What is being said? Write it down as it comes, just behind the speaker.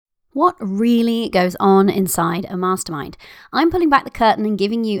what really goes on inside a mastermind. I'm pulling back the curtain and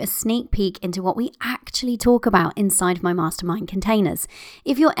giving you a sneak peek into what we actually talk about inside of my mastermind containers.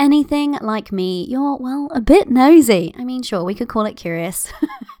 If you're anything like me, you're, well, a bit nosy. I mean, sure, we could call it curious.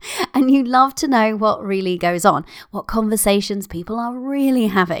 And you love to know what really goes on, what conversations people are really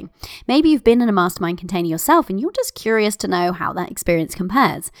having. Maybe you've been in a mastermind container yourself and you're just curious to know how that experience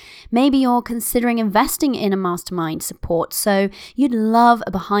compares. Maybe you're considering investing in a mastermind support, so you'd love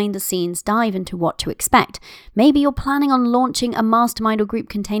a behind the scenes dive into what to expect. Maybe you're planning on launching a mastermind or group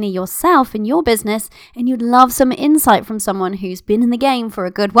container yourself in your business and you'd love some insight from someone who's been in the game for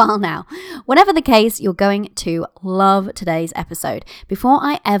a good while now. Whatever the case, you're going to love today's episode. Before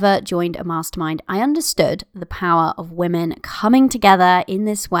I ever joined a mastermind, I understood the power of women coming together in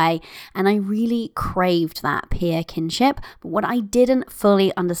this way, and I really craved that peer kinship. But what I didn't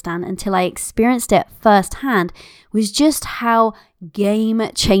fully understand until I experienced it firsthand was just how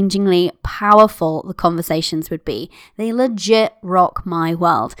game-changingly powerful the conversations would be. They legit rock my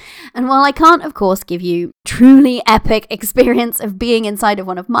world. And while I can't, of course, give you truly epic experience of being inside of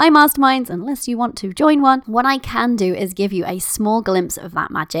one of my masterminds, unless you want to join one, what I can do is give you a small glimpse of that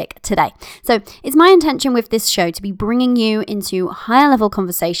magic today. So it's my intention with this show to be bringing you into higher level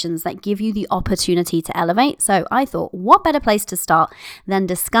conversations that give you the opportunity to elevate. So I thought, what better place to start than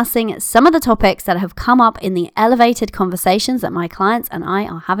discussing some of the topics that have come up in the elevated conversations that my clients and I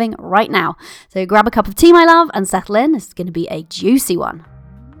are having right now. So grab a cup of tea, my love, and settle in. This is going to be a juicy one.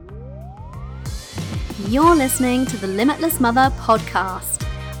 You're listening to the Limitless Mother podcast.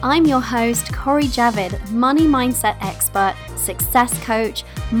 I'm your host, Corey Javid, money mindset expert, success coach,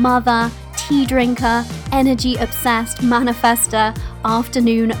 mother, tea drinker, energy obsessed manifester,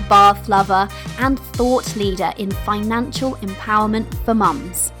 afternoon bath lover, and thought leader in financial empowerment for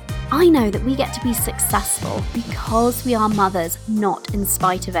mums. I know that we get to be successful because we are mothers, not in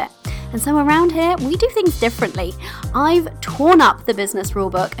spite of it. And so around here, we do things differently. I've torn up the business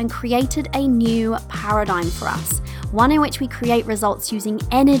rulebook and created a new paradigm for us, one in which we create results using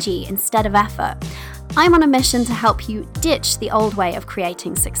energy instead of effort. I'm on a mission to help you ditch the old way of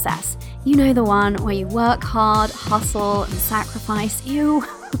creating success. You know, the one where you work hard, hustle, and sacrifice,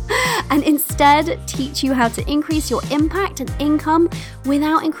 and instead teach you how to increase your impact and income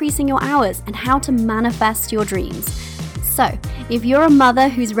without increasing your hours, and how to manifest your dreams. So, if you're a mother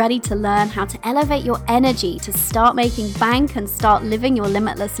who's ready to learn how to elevate your energy to start making bank and start living your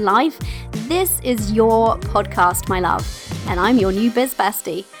limitless life, this is your podcast, my love. And I'm your new biz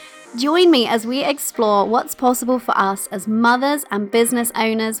bestie. Join me as we explore what's possible for us as mothers and business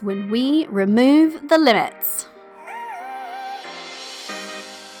owners when we remove the limits.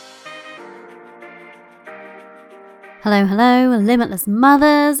 Hello, Limitless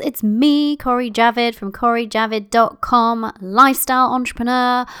Mothers. It's me, Corey Javid from CoreyJavid.com, lifestyle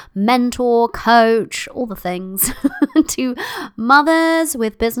entrepreneur, mentor, coach, all the things to mothers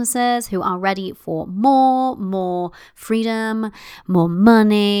with businesses who are ready for more freedom, more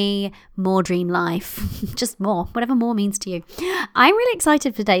money, more dream life, just more, whatever more means to you. I'm really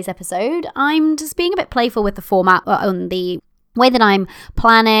excited for today's episode. I'm just being a bit playful with the format on the way that I'm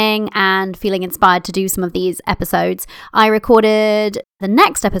planning and feeling inspired to do some of these episodes. I recorded the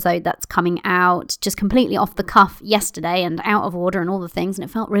next episode that's coming out just completely off the cuff yesterday and out of order and all the things, and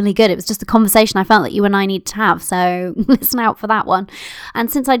it felt really good. It was just a conversation I felt that you and I need to have, so listen out for that one.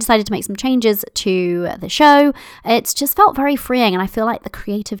 And since I decided to make some changes to the show, it's just felt very freeing, and I feel like the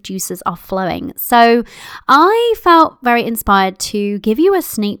creative juices are flowing. So I felt very inspired to give you a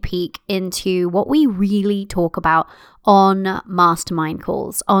sneak peek into what we really talk about on mastermind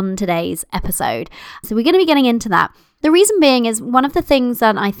calls on today's episode. So we're going to be getting into that. The reason being is one of the things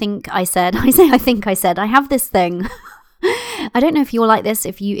that I have this thing. I don't know if you're like this,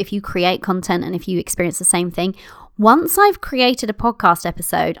 if you create content and if you experience the same thing. Once I've created a podcast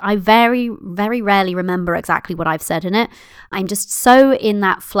episode, I very, very rarely remember exactly what I've said in it. I'm just so in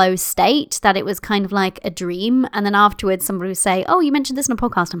that flow state that it was kind of like a dream. And then afterwards, somebody would say, "Oh, you mentioned this in a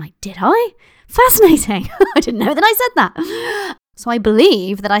podcast." I'm like, "Did I? Fascinating." I didn't know that I said that. So I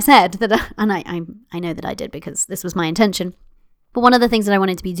believe that I said that, and I know that I did because this was my intention. But one of the things that I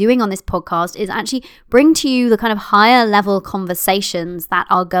wanted to be doing on this podcast is actually bring to you the kind of higher level conversations that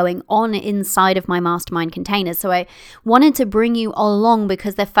are going on inside of my mastermind containers. So I wanted to bring you along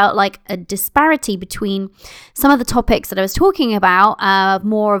because there felt like a disparity between some of the topics that I was talking about,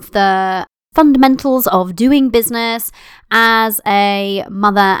 more of the fundamentals of doing business as a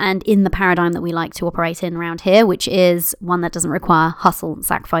mother and in the paradigm that we like to operate in around here, which is one that doesn't require hustle,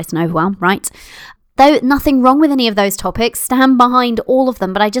 sacrifice, and overwhelm, right? Though nothing wrong with any of those topics, stand behind all of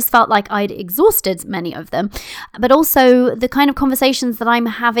them, but I just felt like I'd exhausted many of them. But also the kind of conversations that I'm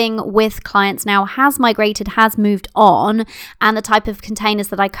having with clients now has migrated, has moved on, and the type of containers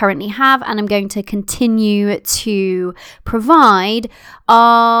that I currently have and I'm going to continue to provide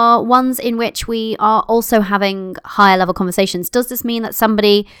are ones in which we are also having higher level conversations. Does this mean that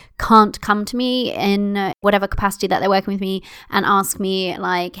somebody can't come to me in whatever capacity that they're working with me and ask me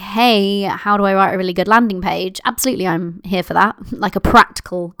like, hey, how do I write a really good landing page? Absolutely, I'm here for that. Like a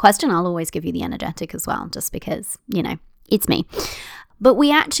practical question. I'll always give you the energetic as well, just because, it's me. But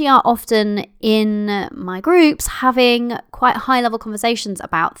we actually are often in my groups having quite high level conversations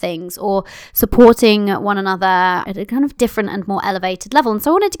about things or supporting one another at a kind of different and more elevated level. And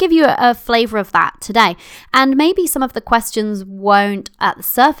so I wanted to give you a flavor of that today. And maybe some of the questions won't at the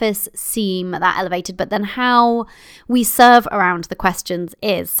surface seem that elevated, but then how we serve around the questions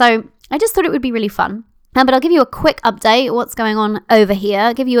is. So I just thought it would be really fun. But I'll give you a quick update, what's going on over here.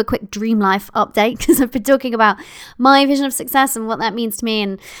 I'll give you a quick dream life update because I've been talking about my vision of success and what that means to me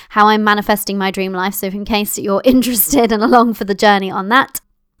and how I'm manifesting my dream life. So in case you're interested and along for the journey on that.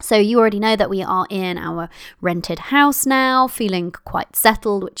 So you already know that we are in our rented house now, feeling quite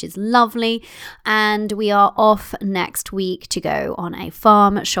settled, which is lovely. And we are off next week to go on a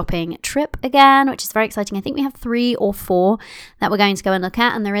farm shopping trip again, which is very exciting. I think we have 3 or 4 that we're going to go and look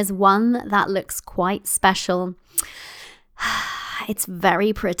at. And there is one that looks quite special. It's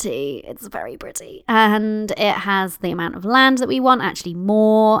very pretty. It's very pretty. And it has the amount of land that we want, actually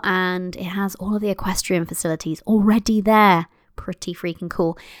more. And it has all of the equestrian facilities already there. Pretty freaking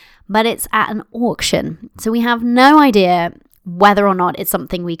cool. But it's at an auction. So we have no idea whether or not it's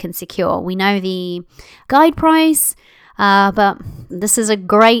something we can secure. We know the guide price, but this is a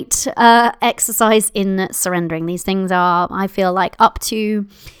great exercise in surrendering. These things are, I feel like, up to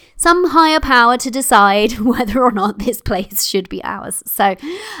some higher power to decide whether or not this place should be ours. So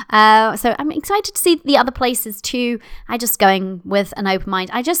I'm excited to see the other places too. I just going with an open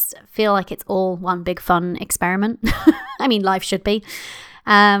mind. I just feel like it's all one big fun experiment. I mean, life should be.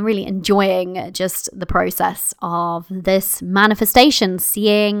 Really enjoying just the process of this manifestation,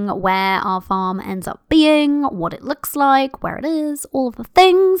 seeing where our farm ends up being, what it looks like, where it is, all of the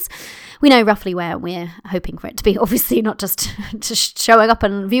things. We know roughly where we're hoping for it to be, obviously not just showing up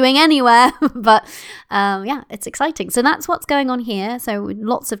and viewing anywhere, but yeah, it's exciting. So that's what's going on here. So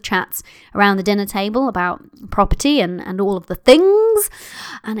lots of chats around the dinner table about property and all of the things.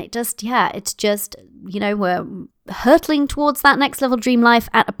 And it's just, we're hurtling towards that next level dream life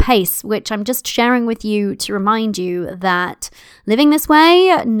at a pace, which I'm just sharing with you to remind you that living this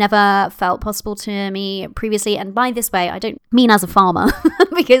way never felt possible to me previously. And by this way, I don't mean as a farmer,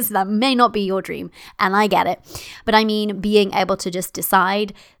 because that may not be your dream, and I get it. But I mean being able to just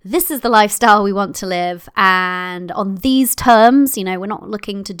decide this is the lifestyle we want to live, and on these terms, we're not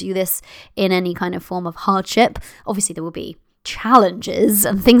looking to do this in any kind of form of hardship. Obviously, there will be challenges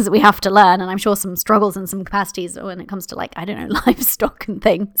and things that we have to learn, and I'm sure some struggles and some capacities when it comes to livestock and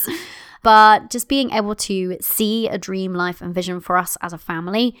things, but just being able to see a dream life and vision for us as a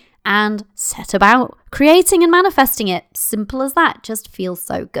family and set about creating and manifesting it. Simple as that. Just feels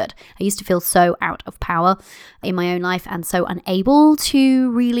so good. I used to feel so out of power in my own life and so unable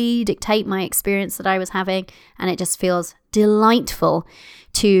to really dictate my experience that I was having, and it just feels delightful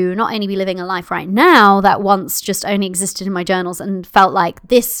to not only be living a life right now that once just only existed in my journals and felt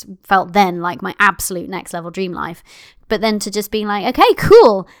then like my absolute next level dream life, but then to just being like, okay,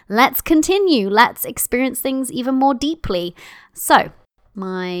 cool, let's continue, let's experience things even more deeply. So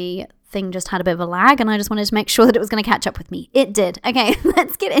my thing just had a bit of a lag and I just wanted to make sure that it was going to catch up with me. It did. Okay,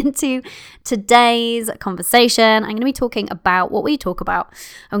 let's get into today's conversation. I'm going to be talking about what we talk about.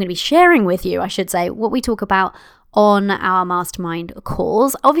 I'm going to be sharing with you, I should say, what we talk about on our mastermind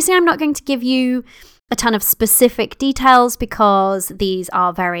calls. Obviously, I'm not going to give you a ton of specific details because these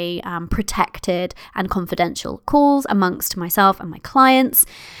are very protected and confidential calls amongst myself and my clients.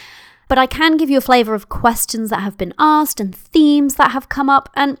 But I can give you a flavor of questions that have been asked and themes that have come up.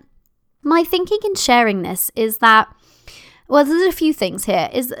 And my thinking in sharing this is that, well, there's a few things here.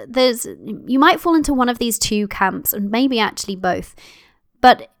 You might fall into one of these two camps, and maybe actually both.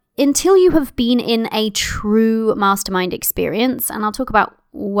 But until you have been in a true mastermind experience, and I'll talk about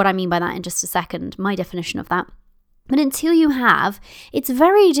what I mean by that in just a second, my definition of that. But until you have, it's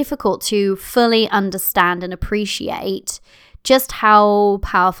very difficult to fully understand and appreciate just how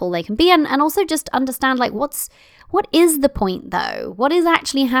powerful they can be, and also just understand what is the point though? What is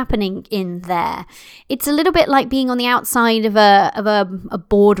actually happening in there? It's a little bit like being on the outside of a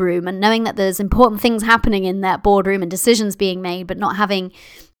boardroom and knowing that there's important things happening in that boardroom and decisions being made, but not having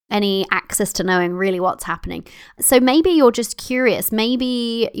any access to knowing really what's happening. So maybe you're just curious.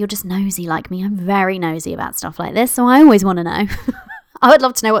 Maybe you're just nosy like me. I'm very nosy about stuff like this, so I always want to know. I would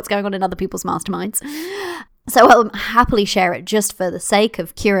love to know what's going on in other people's masterminds. So I'll happily share it just for the sake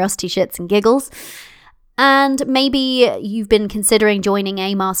of curiosity shits and giggles. And maybe you've been considering joining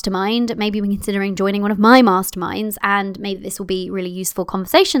a mastermind. Maybe you've been considering joining one of my masterminds. And maybe this will be really useful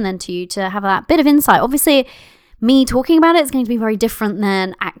conversation then to you to have that bit of insight. Obviously, me talking about it is going to be very different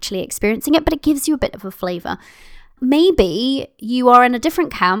than actually experiencing it, but it gives you a bit of a flavor. Maybe you are in a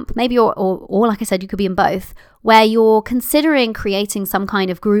different camp, maybe or like I said, you could be in both, where you're considering creating some kind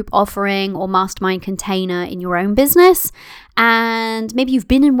of group offering or mastermind container in your own business. And maybe you've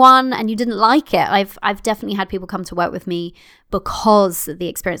been in one and you didn't like it. I've definitely had people come to work with me because the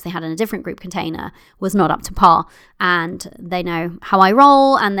experience they had in a different group container was not up to par. And they know how I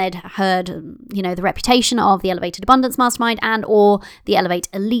roll, and they'd heard, the reputation of the Elevated Abundance Mastermind and or the Elevate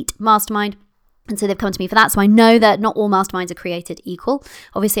Elite Mastermind. And so they've come to me for that. So I know that not all masterminds are created equal.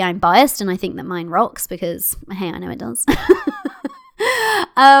 Obviously, I'm biased and I think that mine rocks because, hey, I know it does. And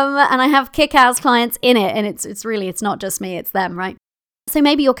I have kick-ass clients in it. And it's not just me, it's them, right? So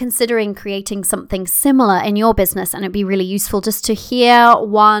maybe you're considering creating something similar in your business, and it'd be really useful just to hear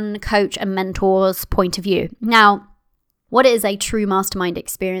one coach and mentor's point of view. Now, what is a true mastermind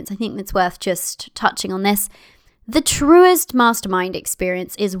experience? I think it's worth just touching on this. The truest mastermind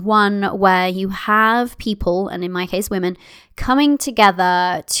experience is one where you have people, and in my case, women, coming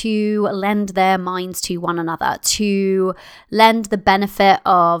together to lend their minds to one another, to lend the benefit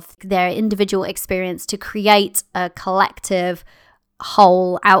of their individual experience to create a collective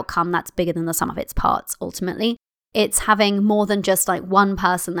whole outcome that's bigger than the sum of its parts, ultimately. It's having more than just like one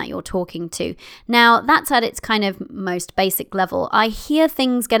person that you're talking to. Now, that's at its kind of most basic level. I hear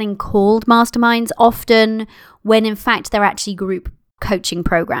things getting called masterminds often when in fact they're actually group coaching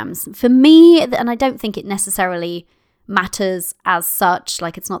programs. For me, and I don't think it necessarily matters as such,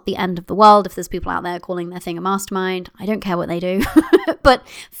 like it's not the end of the world if there's people out there calling their thing a mastermind. I don't care what they do. But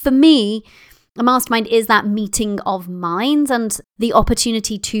for me, a mastermind is that meeting of minds and the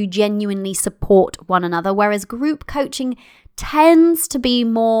opportunity to genuinely support one another, whereas group coaching tends to be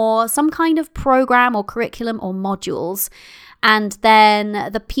more some kind of program or curriculum or modules. And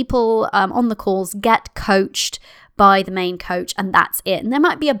then the people on the calls get coached by the main coach, and that's it. And there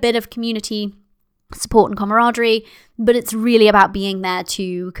might be a bit of community support and camaraderie, but it's really about being there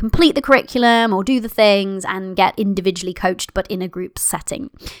to complete the curriculum or do the things and get individually coached, but in a group setting.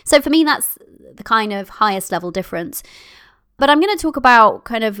 So for me, that's the kind of highest level difference. But I'm going to talk about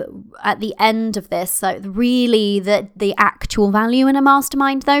kind of at the end of this, so really the actual value in a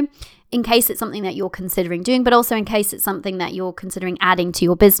mastermind though, in case it's something that you're considering doing, but also in case it's something that you're considering adding to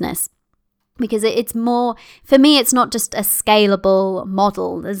your business. Because it's more, for me, it's not just a scalable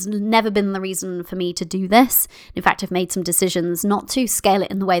model. There's never been the reason for me to do this. In fact, I've made some decisions not to scale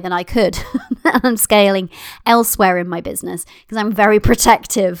it in the way that I could. I'm scaling elsewhere in my business because I'm very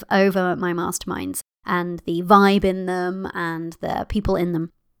protective over my masterminds and the vibe in them and the people in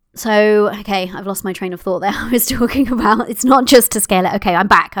them. So, okay, I've lost my train of thought there. I was talking about it's not just to scale it. Okay, I'm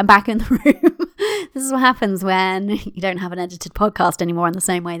back in the room. This is what happens when you don't have an edited podcast anymore in the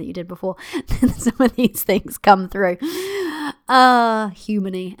same way that you did before. Some of these things come through.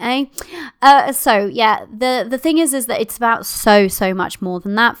 Humany, eh? So, yeah, the thing is that it's about so much more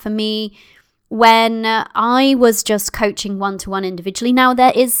than that for me. When I was just coaching one-to-one individually, now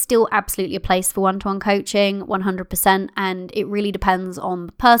there is still absolutely a place for one-to-one coaching, 100%, and it really depends on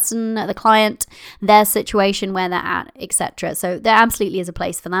the person, the client, their situation, where they're at, etc. So there absolutely is a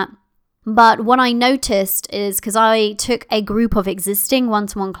place for that. But what I noticed is, because I took a group of existing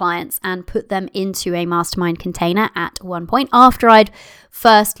one-to-one clients and put them into a mastermind container at one point after I'd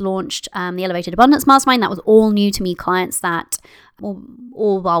first launched the Elevated Abundance Mastermind. That was all new to me clients that,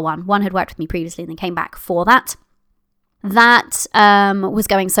 all bar one had worked with me previously and then came back for that. That was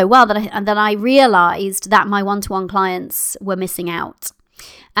going so well that I realized that my one-to-one clients were missing out.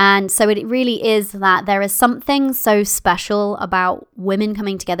 And so it really is that there is something so special about women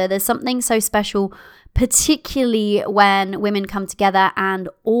coming together. There's something so special, particularly when women come together and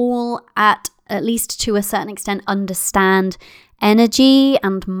all at least to a certain extent understand energy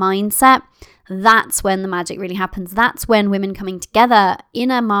and mindset. That's when the magic really happens. That's when women coming together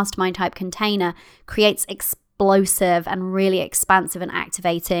in a mastermind type container creates explosive and really expansive and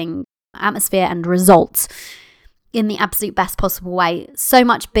activating atmosphere and results in the absolute best possible way. So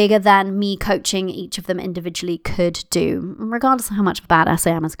much bigger than me coaching each of them individually could do, regardless of how much of a badass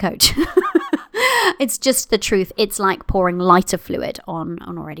I am as a coach. It's just the truth. It's like pouring lighter fluid on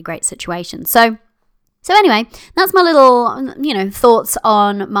an already great situation. So So anyway, that's my little, thoughts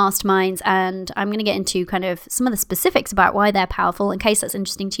on masterminds, and I'm going to get into kind of some of the specifics about why they're powerful in case that's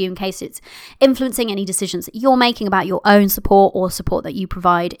interesting to you, in case it's influencing any decisions that you're making about your own support or support that you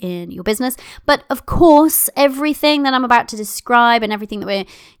provide in your business. But of course, everything that I'm about to describe and everything that we're,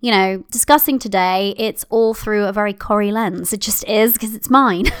 discussing today, it's all through a very Corrie lens. It just is, because it's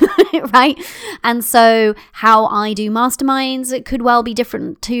mine, right? And so how I do masterminds, it could well be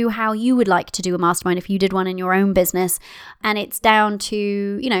different to how you would like to do a mastermind if you did one in your own business. And it's down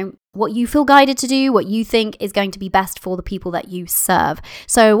to, what you feel guided to do, what you think is going to be best for the people that you serve.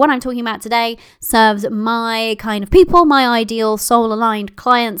 So what I'm talking about today serves my kind of people, my ideal soul-aligned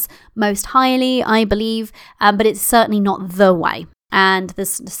clients most highly, I believe, but it's certainly not the way. And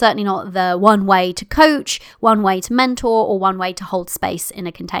there's certainly not the one way to coach, one way to mentor, or one way to hold space in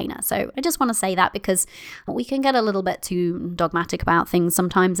a container. So I just want to say that because we can get a little bit too dogmatic about things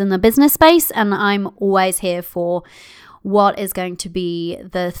sometimes in the business space. And I'm always here for what is going to be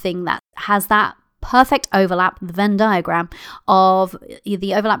the thing that has that perfect overlap, the Venn diagram of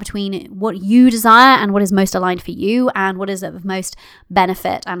the overlap between what you desire and what is most aligned for you, and what is of most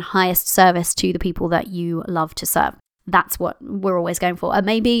benefit and highest service to the people that you love to serve. That's what we're always going for. And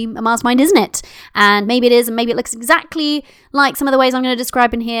maybe a mastermind isn't it? And maybe it is, and maybe it looks exactly like some of the ways I'm going to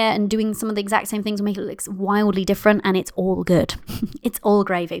describe in here, and doing some of the exact same things will make it look wildly different, and it's all good. It's all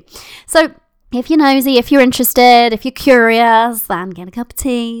gravy. So if you're nosy, if you're interested, if you're curious, then get a cup of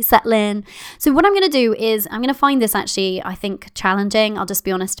tea, settle in. So what I'm going to do is I'm going to find this actually, I think, challenging. I'll just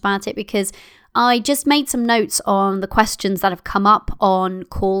be honest about it, because I just made some notes on the questions that have come up on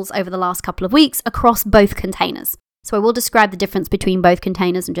calls over the last couple of weeks across both containers. So I will describe the difference between both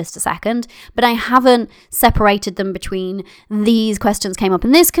containers in just a second, but I haven't separated them between these questions came up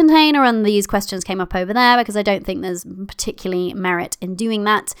in this container and these questions came up over there, because I don't think there's particularly merit in doing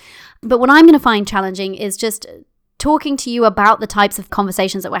that. But what I'm going to find challenging is just talking to you about the types of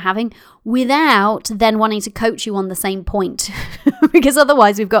conversations that we're having without then wanting to coach you on the same point, because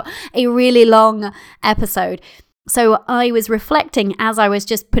otherwise we've got a really long episode. So I was reflecting as I was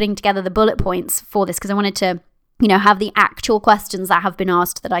just putting together the bullet points for this, because I wanted to have the actual questions that have been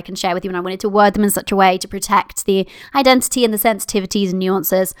asked that I can share with you. And I wanted to word them in such a way to protect the identity and the sensitivities and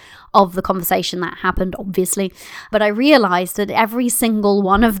nuances of the conversation that happened, obviously. But I realized that every single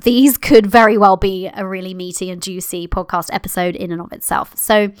one of these could very well be a really meaty and juicy podcast episode in and of itself.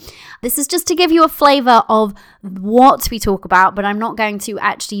 So this is just to give you a flavor of what we talk about, but I'm not going to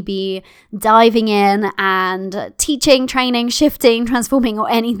actually be diving in and teaching, training, shifting, transforming, or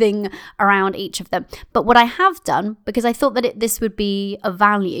anything around each of them. But what I have done, because I thought that this would be of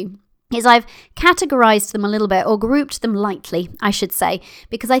value, is I've categorized them a little bit, or grouped them lightly, I should say,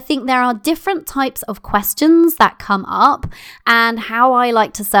 because I think there are different types of questions that come up, and how I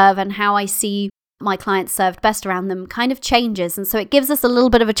like to serve and how I see my clients served best around them kind of changes. And so it gives us a little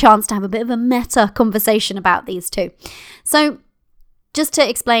bit of a chance to have a bit of a meta conversation about these two. So just to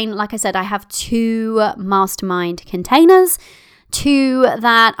explain, like I said, I have 2 mastermind containers. 2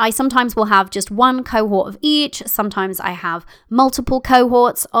 that I sometimes will have just one cohort of each. Sometimes I have multiple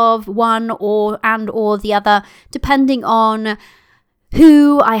cohorts of one or the other, depending on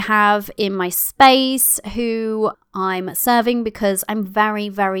who I have in my space, who I'm serving, because I'm very,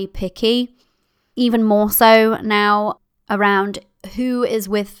 very picky, even more so now around who is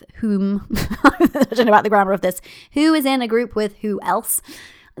with whom. I don't know about the grammar of this. Who is in a group with who else?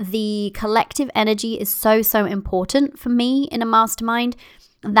 The collective energy is so, so important for me in a mastermind,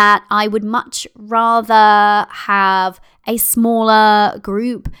 that I would much rather have a smaller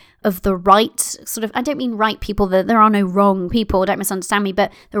group of the right sort of, I don't mean right people, that there are no wrong people, don't misunderstand me,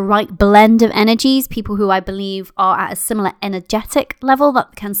 but the right blend of energies, people who I believe are at a similar energetic level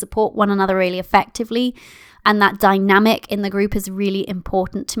that can support one another really effectively. And that dynamic in the group is really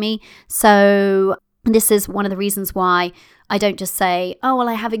important to me. So this is one of the reasons why I don't just say, oh, well,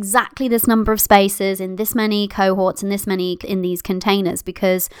 I have exactly this number of spaces in this many cohorts and this many in these containers,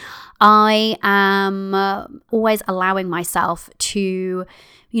 because I am always allowing myself to,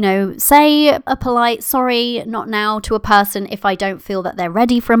 say a polite sorry, not now to a person if I don't feel that they're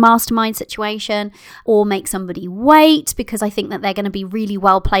ready for a mastermind situation, or make somebody wait because I think that they're going to be really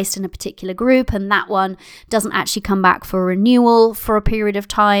well placed in a particular group and that one doesn't actually come back for renewal for a period of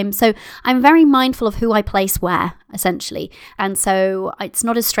time. So I'm very mindful of who I place where, essentially. And so it's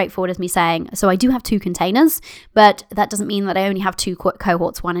not as straightforward as me saying, so I do have 2 containers, but that doesn't mean that I only have 2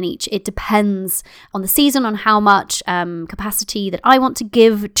 cohorts, one in each. It depends on the season, on how much capacity that I want to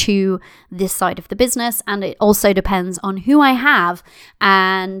give to this side of the business. And it also depends on who I have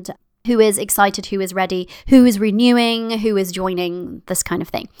and who is excited, who is ready, who is renewing, who is joining, this kind of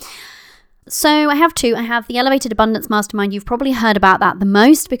thing. So I have two. I have the Elevated Abundance Mastermind. You've probably heard about that the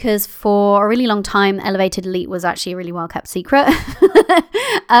most because for a really long time, Elevated Elite was actually a really well kept secret.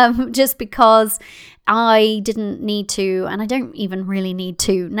 Just because I didn't need to, and I don't even really need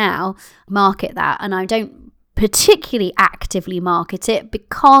to now, market that. And I don't particularly actively market it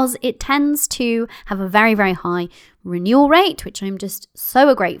because it tends to have a very, very high renewal rate, which I'm just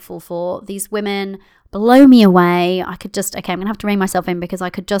so grateful for. These women blow me away. I'm going to have to rein myself in because I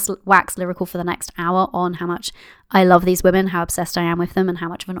could just wax lyrical for the next hour on how much I love these women, how obsessed I am with them, and how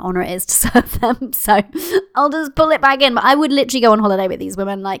much of an honor it is to serve them. So I'll just pull it back in. But I would literally go on holiday with these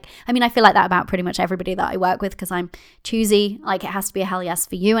women. I feel like that about pretty much everybody that I work with because I'm choosy. It has to be a hell yes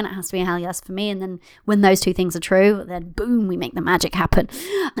for you and it has to be a hell yes for me. And then when those two things are true, then boom, we make the magic happen.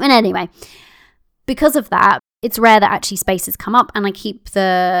 And anyway, because of that, it's rare that actually spaces come up, and I keep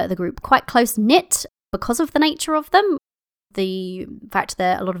the group quite close knit because of the nature of them. The fact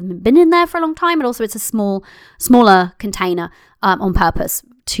that a lot of them have been in there for a long time, but also it's a smaller container on purpose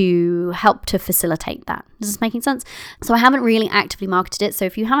to help to facilitate that. Is this making sense? So I haven't really actively marketed it. So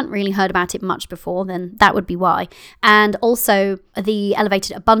if you haven't really heard about it much before, then that would be why. And also the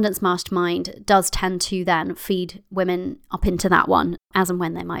Elevated Abundance Mastermind does tend to then feed women up into that one as and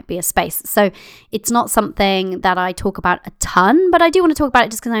when there might be a space. So it's not something that I talk about a ton, but I do want to talk about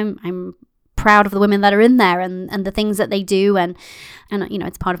it just because I'm proud of the women that are in there and the things that they do, and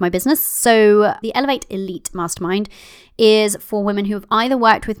it's part of my business. So the Elevate Elite Mastermind is for women who have either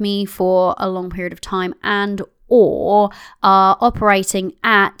worked with me for a long period of time and or are operating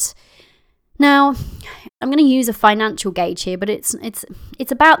at, now I'm going to use a financial gauge here, but it's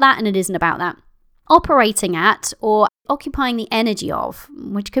about that and it isn't about that. Operating at or occupying the energy of,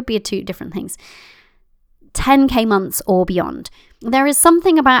 which could be two different things, 10K months or beyond. There is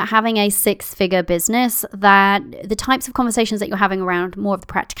something about having a 6-figure business that the types of conversations that you're having around more of the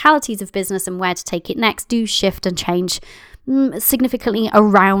practicalities of business and where to take it next do shift and change significantly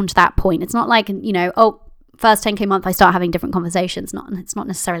around that point. It's not like, first 10K month, I start having different conversations. It's not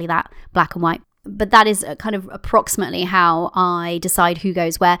necessarily that black and white. But that is kind of approximately how I decide who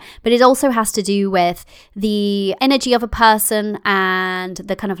goes where. But it also has to do with the energy of a person and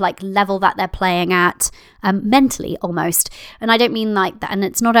the kind of level that they're playing at mentally almost. And I don't mean like that. And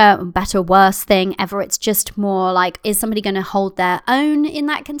it's not a better, worse thing ever. It's just more like, is somebody going to hold their own in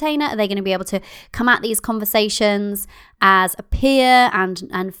that container? Are they going to be able to come at these conversations as a peer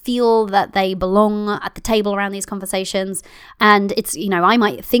and feel that they belong at the table around these conversations? And it's, I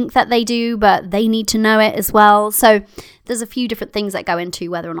might think that they do, but they need to know it as well. So there's a few different things that go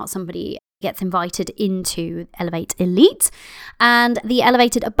into whether or not somebody gets invited into Elevate Elite. And the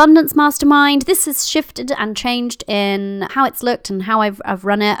Elevated Abundance Mastermind, this has shifted and changed in how it's looked and how I've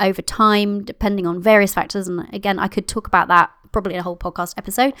run it over time, depending on various factors. And again, I could talk about that probably a whole podcast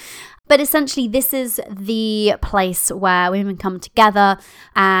episode. But essentially, this is the place where women come together,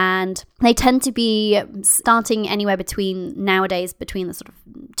 and they tend to be starting anywhere between the sort of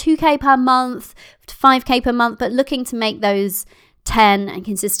 2K per month to 5K per month, but looking to make those 10 and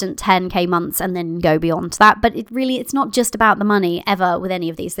consistent 10K months and then go beyond that. But it's not just about the money ever with any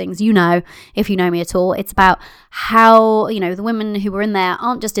of these things. If you know me at all, it's about how, the women who are in there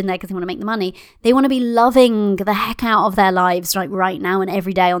aren't just in there because they want to make the money. They want to be loving the heck out of their lives right now and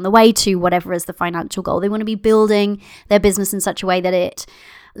every day on the way to whatever is the financial goal. They want to be building their business in such a way that it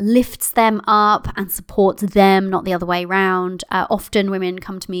lifts them up and supports them, not the other way around. Often women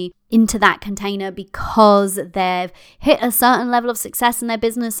come to me into that container because they've hit a certain level of success in their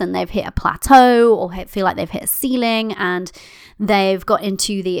business and they've hit a plateau or feel like they've hit a ceiling, and they've got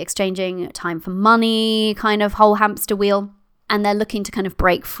into the exchanging time for money kind of whole hamster wheel, and they're looking to kind of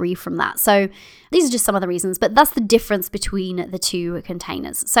break free from that. So these are just some of the reasons, but that's the difference between the two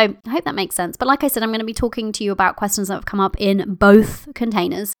containers. So I hope that makes sense. But like I said, I'm going to be talking to you about questions that have come up in both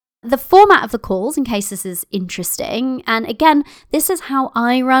containers. The format of the calls, in case this is interesting, and again, this is how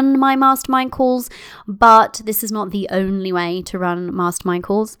I run my mastermind calls, but this is not the only way to run mastermind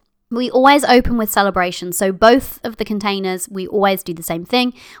calls. We always open with celebration. So both of the containers, we always do the same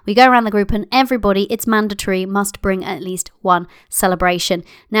thing. We go around the group and everybody, it's mandatory, must bring at least one celebration.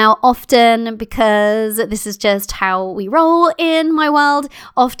 Now, often, because this is just how we roll in my world,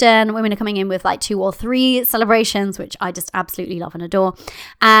 often women are coming in with 2 or 3 celebrations, which I just absolutely love and adore.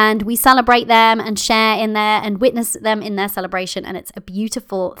 And we celebrate them and share in there and witness them in their celebration. And it's a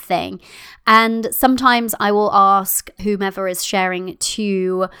beautiful thing. And sometimes I will ask whomever is sharing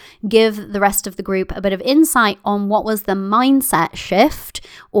to give the rest of the group a bit of insight on what was the mindset shift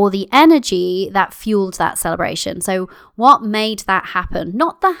or the energy that fueled that celebration. So what made that happen?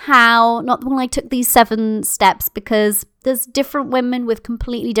 Not the how, not when I took these 7 steps, because There's different women with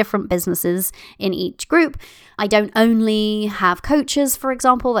completely different businesses in each group. I don't only have coaches, for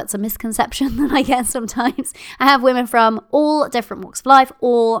example. That's a misconception that I get sometimes. I have women from all different walks of life,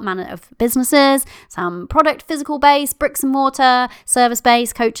 all manner of businesses, some product, physical base, bricks and mortar, service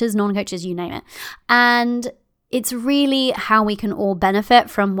base, coaches, non-coaches, you name it. And it's really how we can all benefit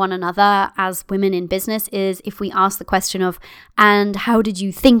from one another as women in business is if we ask the question of, and how did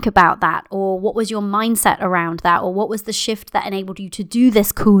you think about that? Or what was your mindset around that? Or what was the shift that enabled you to do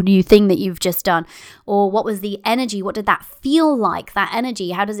this cool new thing that you've just done? Or what was the energy? What did that feel like, that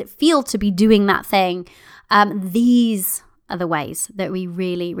energy? How does it feel to be doing that thing? These are the ways that we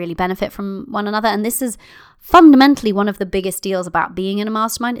really, really benefit from one another. And this is fundamentally one of the biggest deals about being in a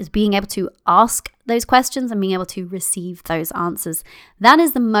mastermind is being able to ask those questions and being able to receive those answers. That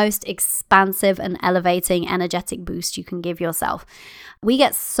is the most expansive and elevating energetic boost you can give yourself. We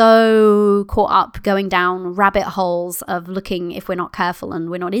get so caught up going down rabbit holes of looking, if we're not careful and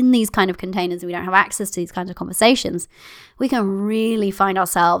we're not in these kind of containers and we don't have access to these kinds of conversations, we can really find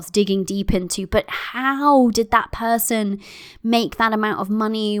ourselves digging deep into, but how did that person make that amount of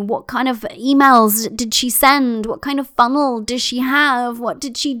money? What kind of emails did she send? What kind of funnel does she have? What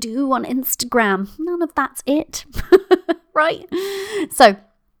did she do on Instagram? None of that's it, right? So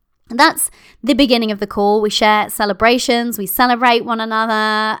that's the beginning of the call. We share celebrations, we celebrate one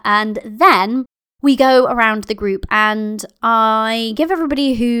another, and then we go around the group and I give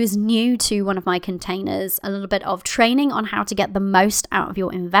everybody who's new to one of my containers a little bit of training on how to get the most out of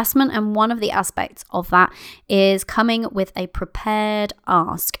your investment. And one of the aspects of that is coming with a prepared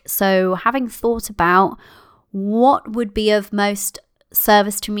ask. So having thought about what would be of most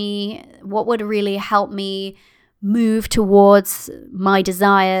service to me, what would really help me move towards my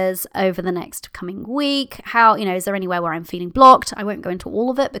desires over the next coming week, how, is there anywhere where I'm feeling blocked? I won't go into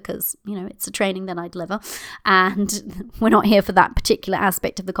all of it because, it's a training that I deliver and we're not here for that particular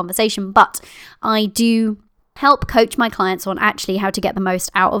aspect of the conversation, but I do help coach my clients on actually how to get the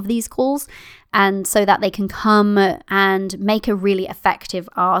most out of these calls, and so that they can come and make a really effective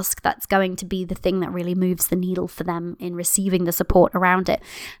ask that's going to be the thing that really moves the needle for them in receiving the support around it.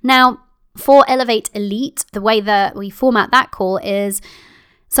 Now, for Elevate Elite, the way that we format that call is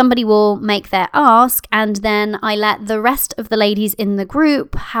somebody will make their ask and then I let the rest of the ladies in the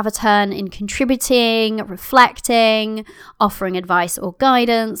group have a turn in contributing, reflecting, offering advice or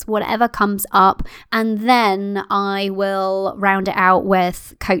guidance, whatever comes up. And then I will round it out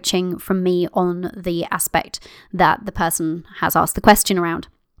with coaching from me on the aspect that the person has asked the question around.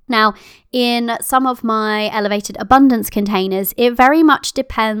 Now, in some of my elevated abundance containers, it very much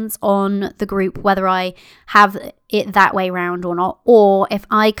depends on the group whether I have it that way round or not, or if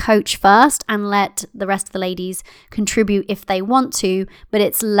I coach first and let the rest of the ladies contribute if they want to, but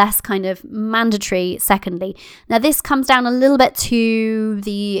it's less kind of mandatory secondly. Now, this comes down a little bit to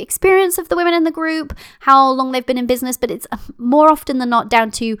the experience of the women in the group, how long they've been in business, but it's more often than not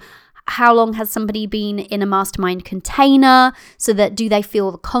down to how long has somebody been in a mastermind container, so that do they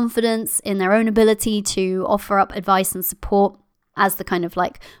feel the confidence in their own ability to offer up advice and support as the kind of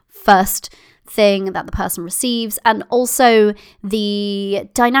like first thing that the person receives, and also the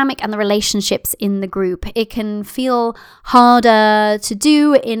dynamic and the relationships in the group. It can feel harder to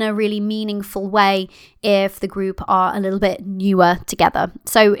do in a really meaningful way if the group are a little bit newer together.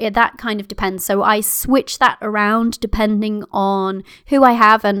 So that kind of depends. So I switch that around depending on who I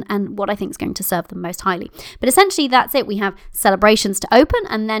have and what I think is going to serve them most highly. But essentially that's it. We have celebrations to open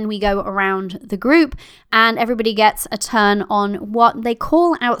and then we go around the group and everybody gets a turn on what they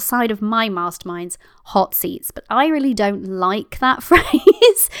call outside of my masterminds hot seats. But I really don't like that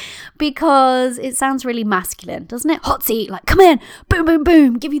phrase because it sounds really masculine, doesn't it? Hot seat, like come in, boom, boom,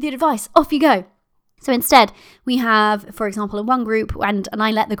 boom, give you the advice, off you go. So instead, we have, for example, in one group, and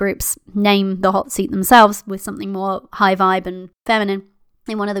I let the groups name the hot seat themselves with something more high vibe and feminine.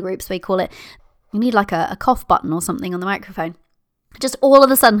 In one of the groups, we call it, you need like a cough button or something on the microphone. Just all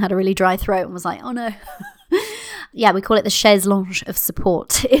of a sudden had a really dry throat and was like, oh no. Yeah, we call it the chaise longue of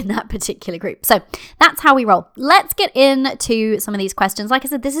support in that particular group. So that's how we roll. Let's get into some of these questions. Like I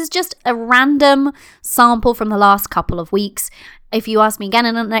said, this is just a random sample from the last couple of weeks. If you ask me again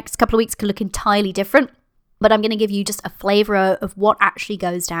in the next couple of weeks, it could look entirely different. But I'm going to give you just a flavor of what actually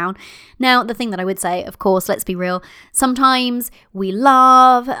goes down. Now, the thing that I would say, of course, let's be real. Sometimes we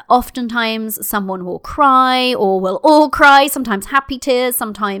laugh. Oftentimes someone will cry or we'll all cry. Sometimes happy tears.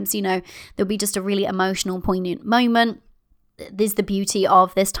 Sometimes, there'll be just a really emotional, poignant moment. This is the beauty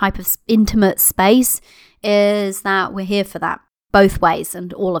of this type of intimate space, is that we're here for that. both ways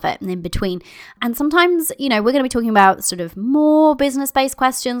and all of it and in between. And sometimes, we're going to be talking about sort of more business-based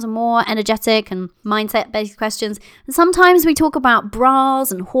questions and more energetic and mindset-based questions. And sometimes we talk about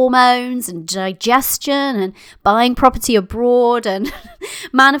bras and hormones and digestion and buying property abroad and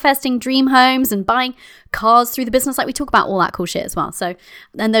manifesting dream homes and buying cars through the business. Like, we talk about all that cool shit as well. So,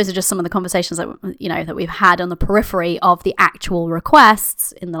 and those are just some of the conversations that, that we've had on the periphery of the actual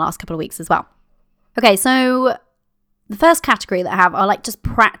requests in the last couple of weeks as well. Okay, so the first category that I have are like just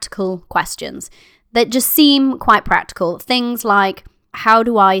practical questions that just seem quite practical. Things like, how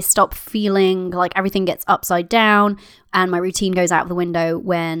do I stop feeling like everything gets upside down and my routine goes out of the window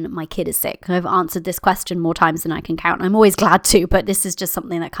when my kid is sick? I've answered this question more times than I can count. I'm always glad to, but this is just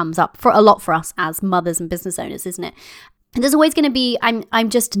something that comes up for a lot for us as mothers and business owners, isn't it? And there's always going to be, I'm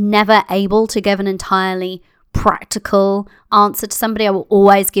just never able to give an entirely practical answer to somebody. I will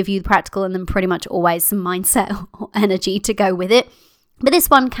always give you the practical and then pretty much always some mindset or energy to go with it. But this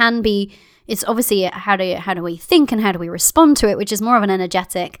one can be, it's obviously how do we think and how do we respond to it, which is more of an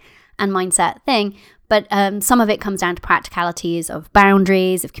energetic and mindset thing. But some of it comes down to practicalities of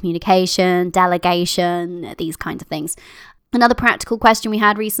boundaries, of communication, delegation, these kinds of things. Another practical question we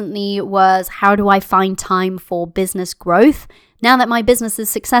had recently was, how do I find time for business growth now that my business is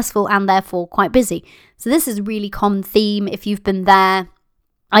successful and therefore quite busy? So this is a really common theme. If you've been there,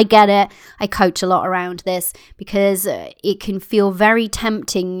 I get it. I coach a lot around this because it can feel very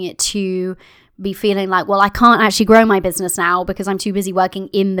tempting to be feeling like, well, I can't actually grow my business now because I'm too busy working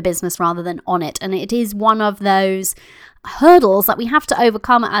in the business rather than on it. And it is one of those hurdles that we have to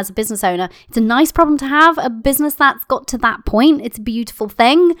overcome as a business owner. It's a nice problem to have, a business that's got to that point. It's a beautiful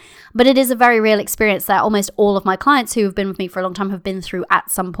thing, but it is a very real experience that almost all of my clients who have been with me for a long time have been through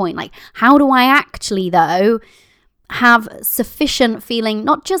at some point. Like, how do I actually, though, have sufficient feeling,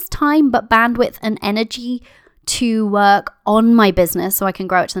 not just time, but bandwidth and energy to work on my business so I can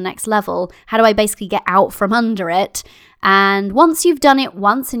grow it to the next level? How do I basically get out from under it? And once you've done it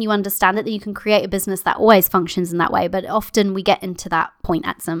once and you understand it, then you can create a business that always functions in that way. But often we get into that point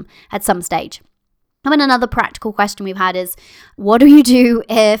at some stage. And then another practical question we've had is, what do you do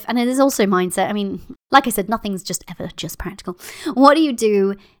if, and it is also mindset, I mean, like I said, nothing's just ever just practical. What do you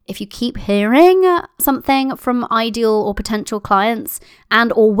do if you keep hearing something from ideal or potential clients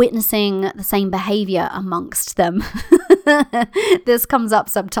and or witnessing the same behavior amongst them? This comes up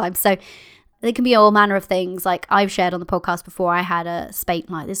sometimes. So it can be all manner of things. Like I've shared on the podcast before, I had a spate,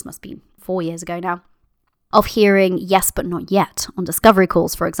 like this must be 4 years ago now, of hearing yes but not yet on discovery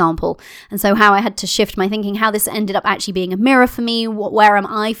calls, for example. And so how I had to shift my thinking, how this ended up actually being a mirror for me. Where am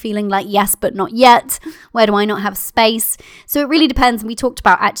I feeling like yes but not yet? Where do I not have space? So it really depends. And we talked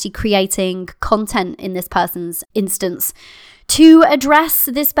about actually creating content in this person's instance to address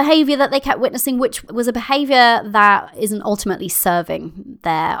this behavior that they kept witnessing, which was a behavior that isn't ultimately serving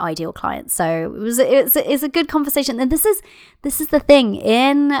their ideal client. So it's a good conversation. And this is the thing,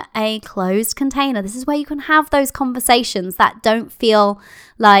 in a closed container, this is where you can have those conversations that don't feel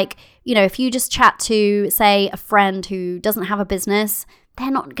like, if you just chat to, say, a friend who doesn't have a business, they're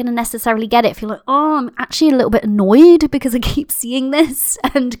not going to necessarily get it. If you're like, oh, I'm actually a little bit annoyed because I keep seeing this,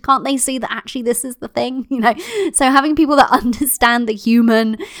 and can't they see that actually this is the thing, So having people that understand the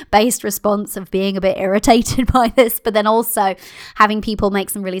human-based response of being a bit irritated by this, but then also having people make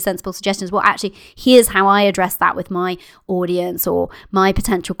some really sensible suggestions. Well, actually, here's how I address that with my audience or my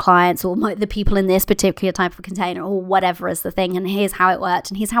potential clients or the people in this particular type of container or whatever is the thing. And here's how it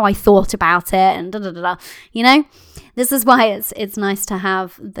worked, and here's how I thought about it, and This is why it's nice to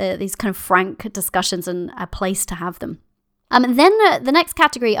have these kind of frank discussions and a place to have them. And then the next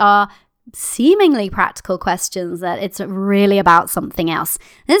category are seemingly practical questions that it's really about something else.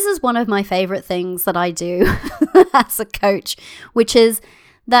 This is one of my favorite things that I do as a coach, which is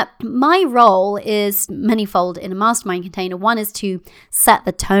that my role is manifold in a mastermind container. One is to set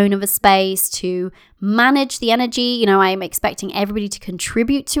the tone of a space, to manage the energy. I'm expecting everybody to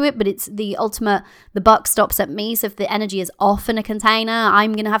contribute to it, but it's the buck stops at me. So if the energy is off in a container,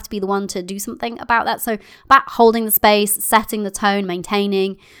 I'm going to have to be the one to do something about that. So about holding the space, setting the tone,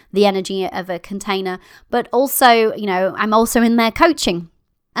 maintaining the energy of a container. But also, I'm also in there coaching.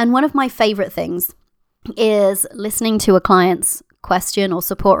 And one of my favorite things is listening to a client's question or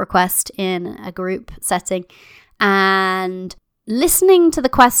support request in a group setting and listening to the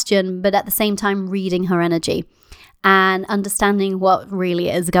question, but at the same time reading her energy and understanding what really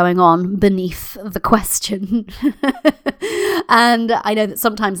is going on beneath the question. And I know that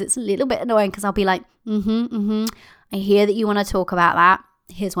sometimes it's a little bit annoying because I'll be like, I hear that you want to talk about that.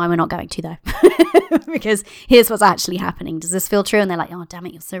 Here's why we're not going to, though, because here's what's actually happening. Does this feel true? And they're like, oh, damn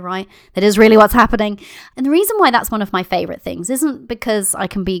it, you're so right. That is really what's happening. And the reason why that's one of my favorite things isn't because I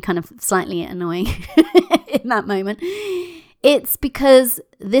can be kind of slightly annoying in that moment. It's because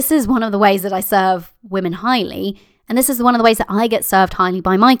this is one of the ways that I serve women highly. And this is one of the ways that I get served highly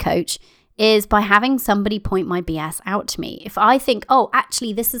by my coach, is by having somebody point my BS out to me. If I think, oh,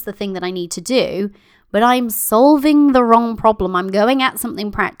 actually, this is the thing that I need to do, but I'm solving the wrong problem, I'm going at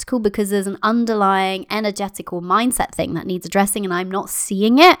something practical because there's an underlying energetical mindset thing that needs addressing and I'm not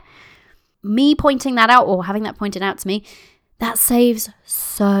seeing it, me pointing that out or having that pointed out to me, that saves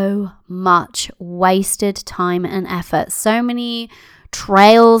so much wasted time and effort. So many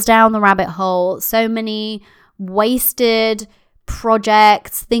trails down the rabbit hole, so many wasted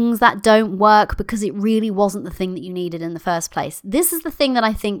projects, things that don't work because it really wasn't the thing that you needed in the first place. This is the thing that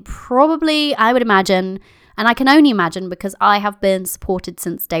I think probably, I would imagine, and I can only imagine because I have been supported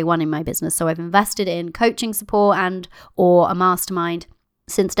since day one in my business. So I've invested in coaching support and or a mastermind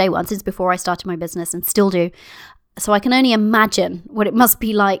since day one, since before I started my business, and still do. So I can only imagine what it must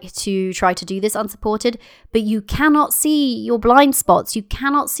be like to try to do this unsupported, but you cannot see your blind spots. You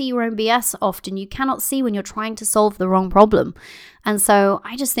cannot see your own BS often. You cannot see when you're trying to solve the wrong problem. And so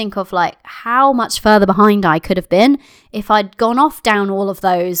I just think of like how much further behind I could have been if I'd gone off down all of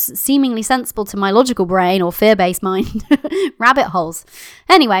those seemingly sensible to my logical brain or fear-based mind rabbit holes.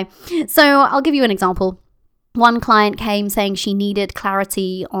 Anyway, so I'll give you an example. One client came saying she needed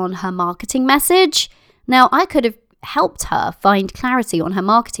clarity on her marketing message. Now, I could have helped her find clarity on her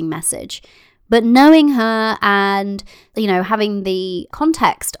marketing message, but knowing her and, having the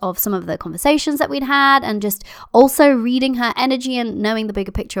context of some of the conversations that we'd had and just also reading her energy and knowing the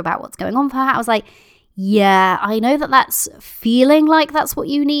bigger picture about what's going on for her, I was like, yeah, I know that that's feeling like that's what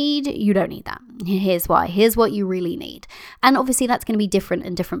you need. You don't need that. Here's why. Here's what you really need. And obviously that's going to be different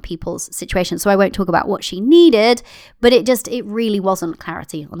in different people's situations. So I won't talk about what she needed, but it really wasn't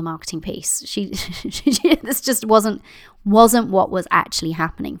clarity on the marketing piece. This just wasn't what was actually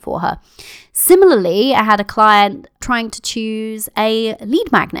happening for her. Similarly, I had a client trying to choose a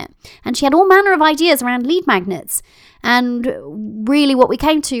lead magnet, and she had all manner of ideas around lead magnets. And really what we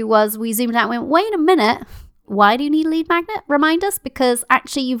came to was we zoomed out and went, wait a minute, why do you need a lead magnet? Remind us, because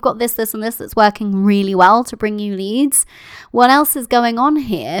actually you've got this, and this that's working really well to bring you leads. What else is going on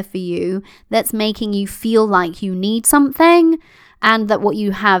here for you that's making you feel like you need something and that what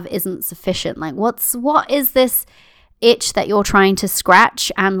you have isn't sufficient? Like what is this itch that you're trying to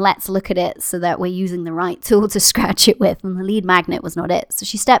scratch, and let's look at it so that we're using the right tool to scratch it with. And the lead magnet was not it. So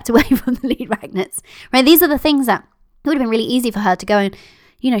she stepped away from the lead magnets. Right? These are the things that it would have been really easy for her to go and,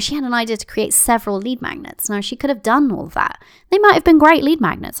 she had an idea to create several lead magnets. Now, she could have done all of that. They might have been great lead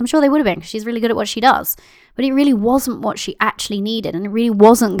magnets. I'm sure they would have been, because she's really good at what she does. But it really wasn't what she actually needed. And it really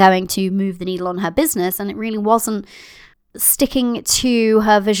wasn't going to move the needle on her business. And it really wasn't sticking to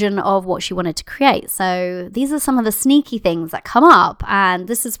her vision of what she wanted to create. So these are some of the sneaky things that come up, and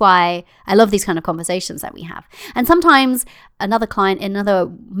this is why I love these kind of conversations that we have. And sometimes another client, another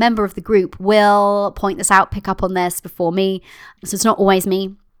member of the group will point this out, pick up on this before me. So it's not always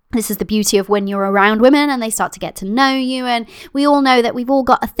me. This is the beauty of when you're around women and they start to get to know you. And we all know that we've all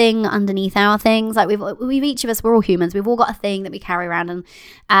got a thing underneath our things. Like we've each of us, we're all humans. We've all got a thing that we carry around.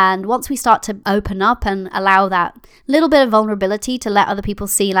 And once we start to open up and allow that little bit of vulnerability to let other people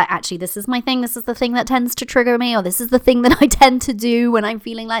see, like, actually, this is my thing. This is the thing that tends to trigger me, or this is the thing that I tend to do when I'm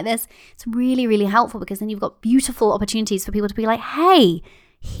feeling like this. It's really, really helpful, because then you've got beautiful opportunities for people to be like, hey,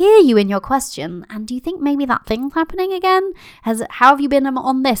 hear you in your question, and do you think maybe that thing's happening again? How have you been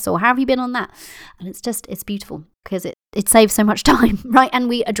on this, or how have you been on that? And it's beautiful, because it saves so much time, right? And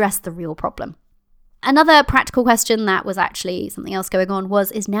we address the real problem. Another practical question that was actually something else going on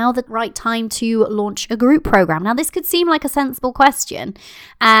was, is now the right time to launch a group program? Now, this could seem like a sensible question,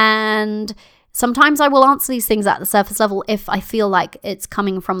 and sometimes I will answer these things at the surface level if I feel like it's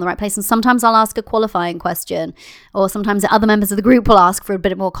coming from the right place. And sometimes I'll ask a qualifying question, or sometimes the other members of the group will ask for a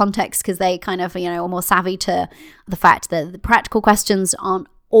bit more context, because they kind of, are more savvy to the fact that the practical questions aren't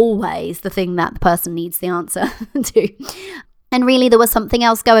always the thing that the person needs the answer to. And really, there was something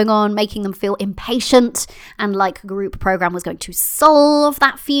else going on, making them feel impatient, and like a group program was going to solve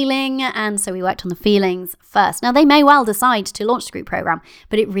that feeling. And so we worked on the feelings first. Now, they may well decide to launch the group program,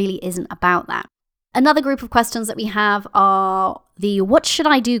 but it really isn't about that. Another group of questions that we have are the what should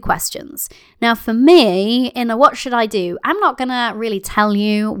I do questions. Now, for me, in a what should I do, I'm not going to really tell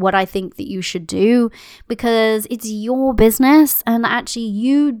you what I think that you should do, because it's your business, and actually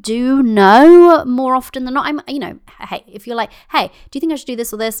you do know more often than not. Hey, if you're like, hey, do you think I should do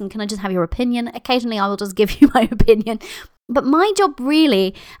this or this, and can I just have your opinion? Occasionally I will just give you my opinion. But my job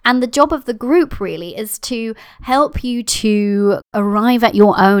really, and the job of the group really, is to help you to arrive at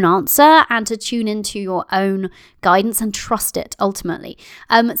your own answer and to tune into your own guidance and trust it ultimately.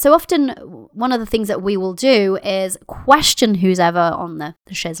 So often one of the things that we will do is question who's ever on the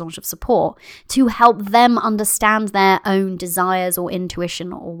chaise lounge of support to help them understand their own desires or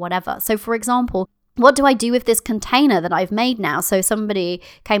intuition or whatever. So for example, what do I do with this container that I've made now? So somebody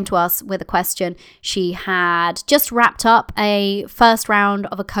came to us with a question. She had just wrapped up a first round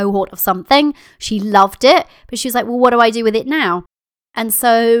of a cohort of something. She loved it, but she was like, well, what do I do with it now? And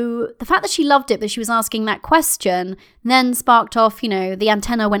so the fact that she loved it, but she was asking that question, then sparked off, the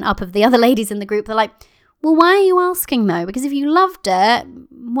antenna went up of the other ladies in the group. They're like, well, why are you asking though? Because if you loved it,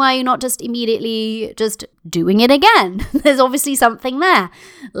 why are you not just immediately just doing it again? There's obviously something there.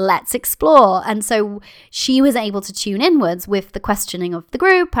 Let's explore. And so she was able to tune inwards with the questioning of the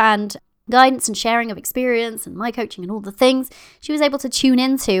group and guidance and sharing of experience and my coaching and all the things. She was able to tune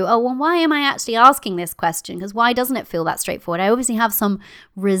into, oh, well, why am I actually asking this question? Because why doesn't it feel that straightforward? I obviously have some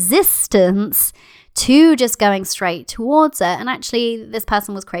resistance to just going straight towards it. And actually, this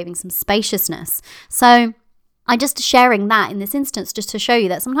person was craving some spaciousness. So I just sharing that in this instance just to show you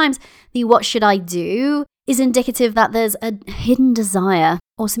that sometimes the what should I do is indicative that there's a hidden desire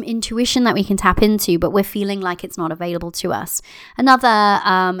or some intuition that we can tap into, but we're feeling like it's not available to us. Another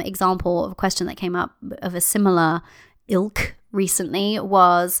example of a question that came up of a similar ilk recently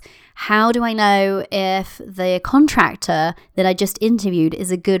was, how do I know if the contractor that I just interviewed is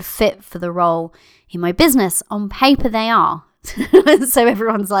a good fit for the role in my business? On paper, they are. So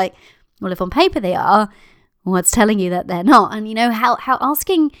everyone's like, well, if on paper they are, what's telling you that they're not? And how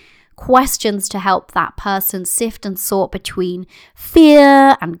asking questions to help that person sift and sort between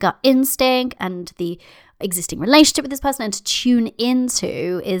fear and gut instinct and the existing relationship with this person and to tune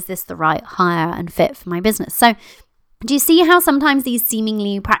into, is this the right hire and fit for my business? So do you see how sometimes these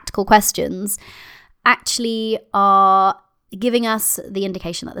seemingly practical questions actually are giving us the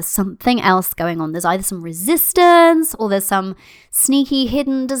indication that there's something else going on? There's either some resistance or there's some sneaky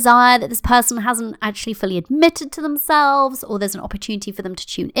hidden desire that this person hasn't actually fully admitted to themselves, or there's an opportunity for them to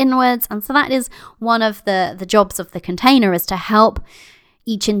tune inwards. And so that is one of the jobs of the container, is to help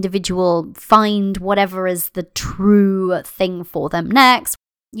each individual find whatever is the true thing for them next.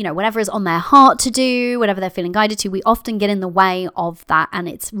 Whatever is on their heart to do, whatever they're feeling guided to. We often get in the way of that, and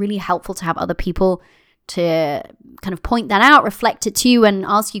it's really helpful to have other people to kind of point that out, reflect it to you, and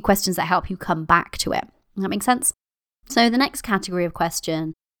ask you questions that help you come back to it. Does that make sense? So the next category of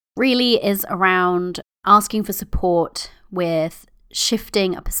question really is around asking for support with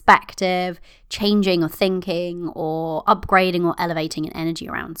shifting a perspective, changing or thinking, or upgrading or elevating an energy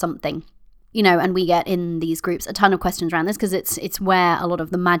around something. And we get in these groups a ton of questions around this because it's where a lot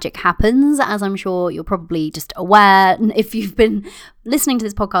of the magic happens, as I'm sure you're probably just aware. If you've been listening to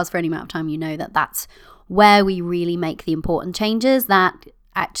this podcast for any amount of time, you know that that's where we really make the important changes that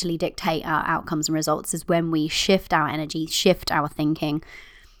actually dictate our outcomes and results, is when we shift our energy, shift our thinking,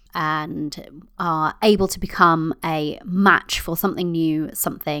 and are able to become a match for something new,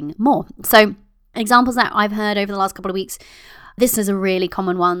 something more. So examples that I've heard over the last couple of weeks, this is a really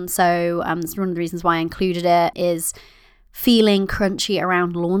common one. So it's one of the reasons why I included it, is feeling crunchy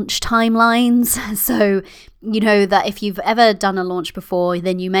around launch timelines. So that if you've ever done a launch before,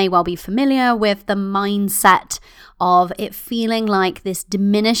 then you may well be familiar with the mindset of it feeling like this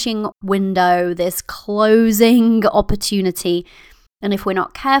diminishing window, this closing opportunity. And if we're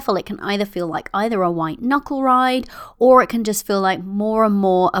not careful, it can either feel like either a white knuckle ride, or it can just feel like more and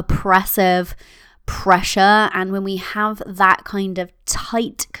more oppressive pressure. And when we have that kind of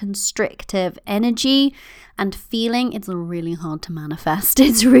tight, constrictive energy and feeling, it's really hard to manifest.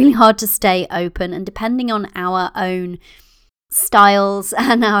 It's really hard to stay open. And depending on our own styles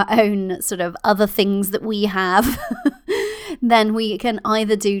and our own sort of other things that we have, then we can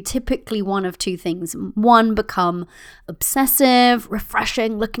either do typically one of two things. One, become obsessive,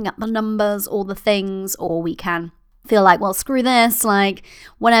 refreshing, looking at the numbers, all the things, or we can feel like, well, screw this, like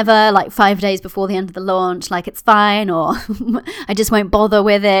whenever, like 5 days before the end of the launch, like it's fine, or I just won't bother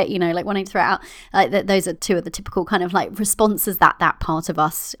with it, like wanting to throw it out. Like those are two of the typical kind of like responses that part of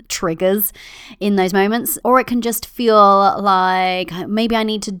us triggers in those moments. Or it can just feel like maybe I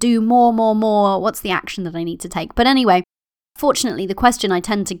need to do more. What's the action that I need to take? But anyway, fortunately, the question I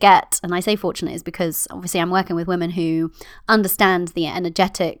tend to get, and I say fortunate is because obviously I'm working with women who understand the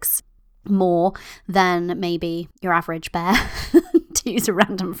energetics more than maybe your average bear, to use a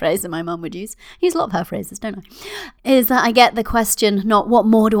random phrase that my mum would use. I use a lot of her phrases, don't I? Is that I get the question, not what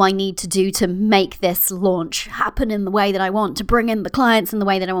more do I need to do to make this launch happen in the way that I want, to bring in the clients in the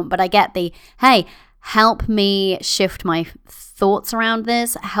way that I want, but I get the, hey, help me shift my thoughts around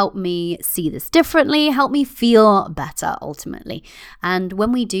this, help me see this differently, help me feel better ultimately. And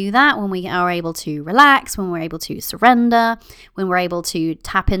when we do that, when we are able to relax, when we're able to surrender, when we're able to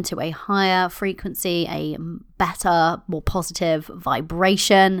tap into a higher frequency, a better, more positive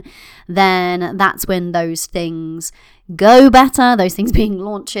vibration, then that's when those things go better, those things being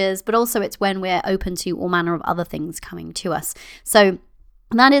launches, but also it's when we're open to all manner of other things coming to us. So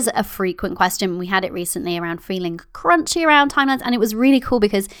that is a frequent question. We had it recently around feeling crunchy around timelines, and it was really cool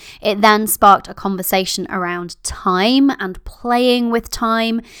because it then sparked a conversation around time and playing with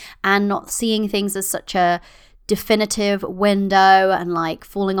time and not seeing things as such a definitive window and like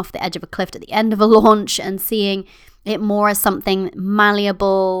falling off the edge of a cliff at the end of a launch, and seeing it more as something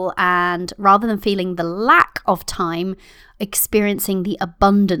malleable, and rather than feeling the lack of time, experiencing the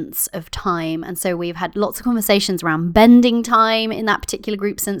abundance of time. And so we've had lots of conversations around bending time in that particular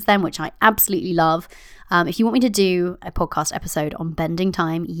group since then, which I absolutely love. If you want me to do a podcast episode on bending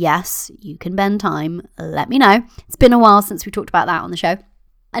time, yes, you can bend time. Let me know. It's been a while since we talked about that on the show.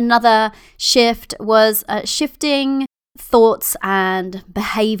 Another shift was shifting thoughts and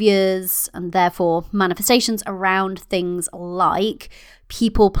behaviors, and therefore manifestations around things like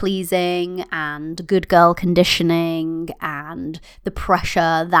people pleasing and good girl conditioning and the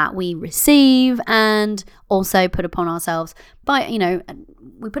pressure that we receive and also put upon ourselves by,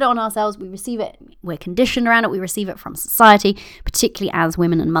 we put it on ourselves, we receive it, we're conditioned around it, we receive it from society, particularly as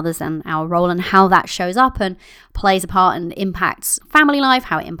women and mothers, and our role and how that shows up and plays a part and impacts family life,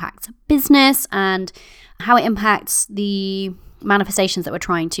 how it impacts business, and how it impacts the manifestations that we're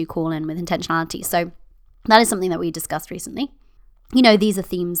trying to call in with intentionality. So that is something that we discussed recently. These are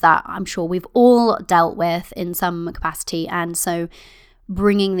themes that I'm sure we've all dealt with in some capacity. And so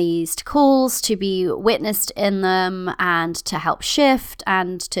bringing these to calls, to be witnessed in them, and to help shift,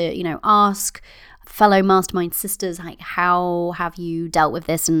 and to, ask fellow mastermind sisters, like, how have you dealt with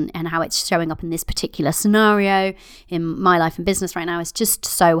this, and how it's showing up in this particular scenario in my life and business right now is just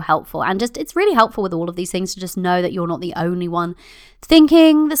so helpful. And it's really helpful with all of these things to just know that you're not the only one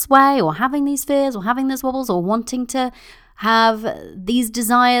thinking this way, or having these fears, or having these wobbles, or wanting to have these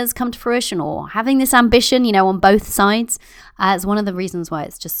desires come to fruition, or having this ambition, on both sides. It's one of the reasons why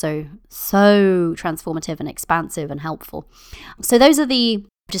it's just so transformative and expansive and helpful. So those are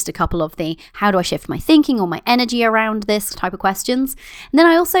just a couple of the how do I shift my thinking or my energy around this type of questions. And then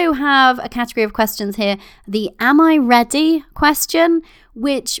I also have a category of questions here, the am I ready question,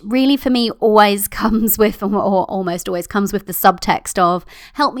 which really for me always comes with, or almost always comes with, the subtext of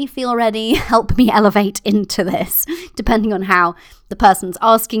help me feel ready, help me elevate into this, depending on how the person's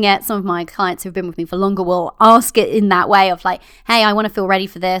asking it. Some of my clients who've been with me for longer will ask it in that way of like, hey, I want to feel ready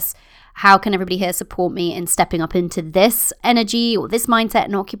for this. How can everybody here support me in stepping up into this energy or this mindset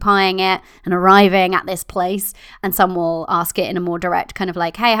and occupying it and arriving at this place? And some will ask it in a more direct kind of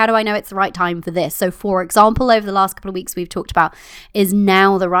like, hey, how do I know it's the right time for this? So for example, over the last couple of weeks, we've talked about, is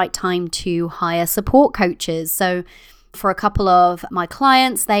now the right time to hire support coaches? So for a couple of my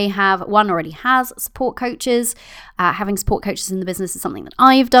clients, one already has support coaches. Having support coaches in the business is something that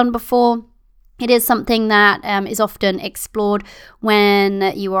I've done before. It is something that is often explored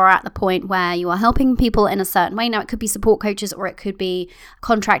when you are at the point where you are helping people in a certain way. Now, it could be support coaches, or it could be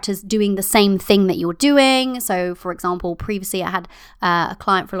contractors doing the same thing that you're doing. So, for example, previously I had a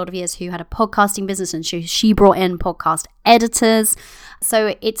client for a lot of years who had a podcasting business, and she brought in podcast editors.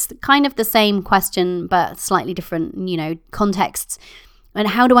 So it's kind of the same question, but slightly different, contexts. And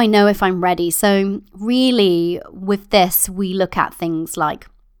how do I know if I'm ready? So really with this, we look at things like,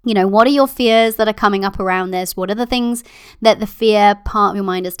 what are your fears that are coming up around this? What are the things that the fear part of your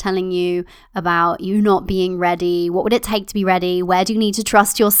mind is telling you about you not being ready? What would it take to be ready? Where do you need to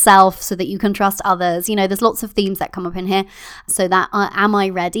trust yourself so that you can trust others? There's lots of themes that come up in here. So that am I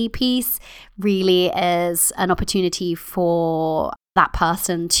ready piece really is an opportunity for that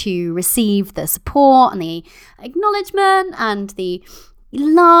person to receive the support and the acknowledgement and the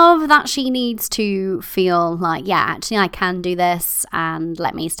love that she needs to feel like, yeah, actually I can do this, and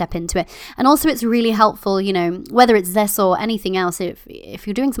let me step into it. And also it's really helpful, whether it's this or anything else, if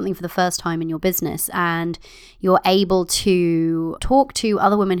you're doing something for the first time in your business and you're able to talk to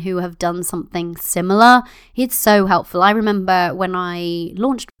other women who have done something similar, it's so helpful. I remember when I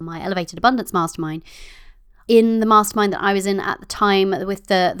launched my Elevated Abundance Mastermind, in the mastermind that I was in at the time with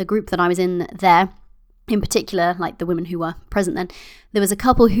the group that I was in there, in particular, like the women who were present then, there was a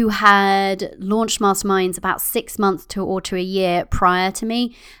couple who had launched masterminds about 6 months to a year prior to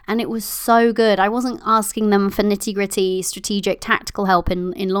me. And it was so good. I wasn't asking them for nitty gritty, strategic, tactical help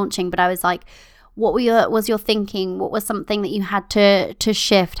in launching, but I was like, What was your thinking? What was something that you had to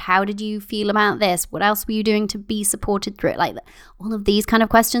shift? How did you feel about this? What else were you doing to be supported through it? Like all of these kind of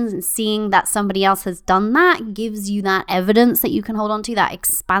questions, and seeing that somebody else has done that gives you that evidence that you can hold on to, that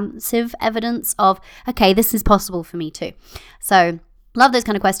expansive evidence of, okay, this is possible for me too. So love those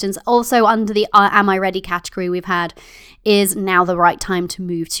kind of questions. Also, under the Am I Ready category we've had, is now the right time to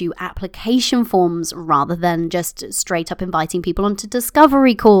move to application forms rather than just straight up inviting people onto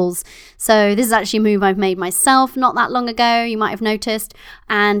discovery calls. So this is actually a move I've made myself not that long ago, you might have noticed,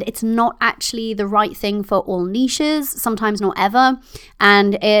 and it's not actually the right thing for all niches, sometimes not ever,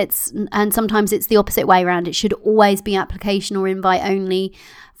 and sometimes it's the opposite way around. It should always be application or invite only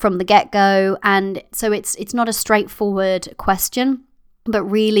from the get-go, and so it's not a straightforward question. But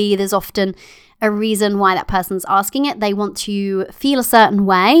really, there's often a reason why that person's asking it. They want to feel a certain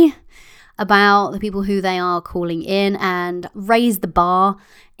way about the people who they are calling in and raise the bar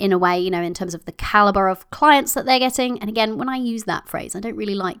in a way, in terms of the caliber of clients that they're getting. And again, when I use that phrase, I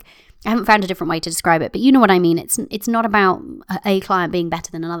haven't found a different way to describe it, but you know what I mean. It's not about a client being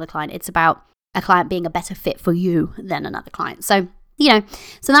better than another client. It's about a client being a better fit for you than another client. So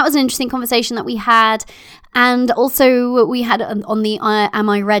that was an interesting conversation that we had. And also we had on the Am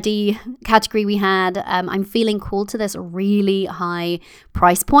I Ready category, we had, I'm feeling called to this really high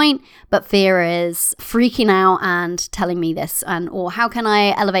price point, but fear is freaking out and telling me this, or how can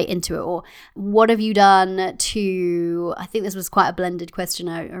I elevate into it? Or what have you done to, I think this was quite a blended question,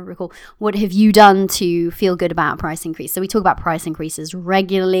 I recall, what have you done to feel good about a price increase? So we talk about price increases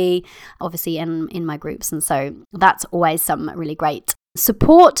regularly, obviously in my groups. And so that's always some really great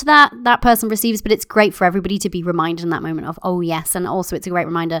support that person receives, but it's great for everybody to be reminded in that moment of, oh yes, and also it's a great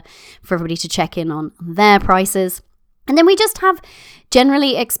reminder for everybody to check in on their prices. And then we just have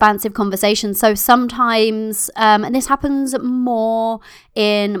generally expansive conversations. So sometimes, and this happens more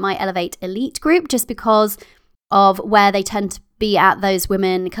in my Elevate Elite group, just because of where they tend to be at, those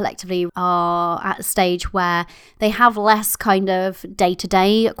women collectively are at a stage where they have less kind of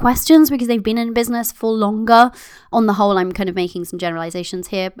day-to-day questions because they've been in business for longer. On the whole, I'm kind of making some generalizations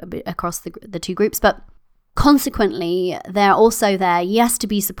here across the two groups, but consequently, they're also there, yes, to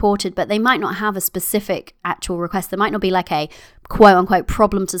be supported, but they might not have a specific actual request. There might not be like a quote-unquote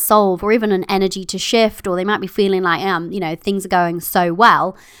problem to solve or even an energy to shift, or they might be feeling like, things are going so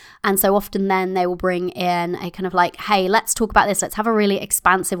well. And so often then they will bring in a kind of like, hey, let's talk about this. Let's have a really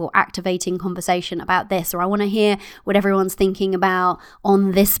expansive or activating conversation about this. Or I want to hear what everyone's thinking about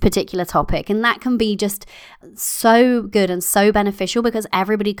on this particular topic. And that can be just so good and so beneficial because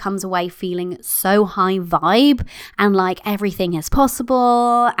everybody comes away feeling so high vibe and like everything is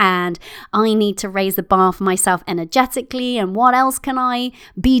possible. And I need to raise the bar for myself energetically. And what else can I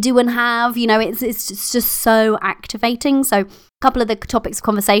be, do, and have? It's just so activating. So a couple of the topics of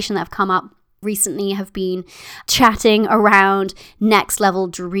conversation that have come up recently have been chatting around next level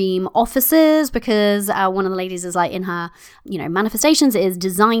dream offices, because one of the ladies is like in her manifestations is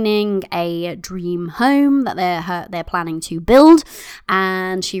designing a dream home that they're planning to build,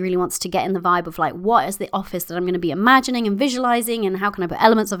 and she really wants to get in the vibe of like, what is the office that I'm going to be imagining and visualizing, and how can I put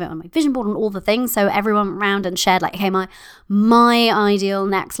elements of it on my vision board and all the things. So everyone around and shared like, hey, my ideal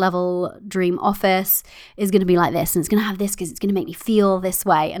next level dream office is going to be like this, and it's going to have this because it's going to make me feel this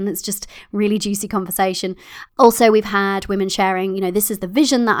way. And it's just really juicy conversation. Also, we've had women sharing, this is the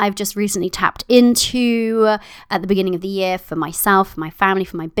vision that I've just recently tapped into at the beginning of the year for myself, for my family,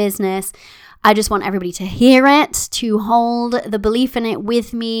 for my business. I just want everybody to hear it, to hold the belief in it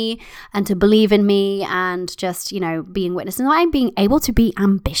with me and to believe in me, and just, being witness in the way, being able to be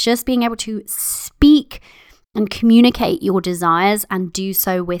ambitious, being able to speak and communicate your desires and do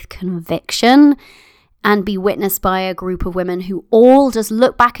so with conviction, and be witnessed by a group of women who all just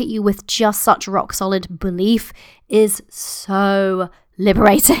look back at you with just such rock solid belief is so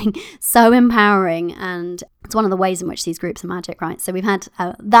liberating, so empowering. And it's one of the ways in which these groups are magic, right? So we've had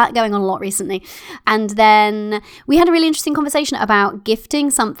that going on a lot recently. And then we had a really interesting conversation about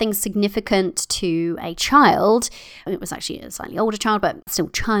gifting something significant to a child. It was actually a slightly older child, but still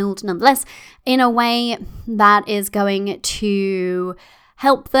child nonetheless, in a way that is going to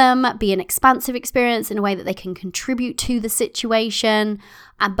help them be an expansive experience in a way that they can contribute to the situation,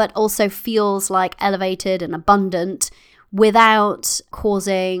 but also feels like elevated and abundant without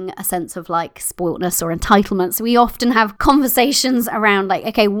causing a sense of like spoiltness or entitlement. So we often have conversations around like,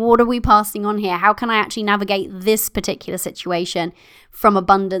 okay, what are we passing on here? How can I actually navigate this particular situation from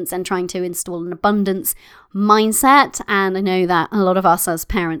abundance and trying to install an abundance mindset? And I know that a lot of us as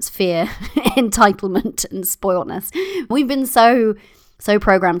parents fear entitlement and spoiltness. We've been so so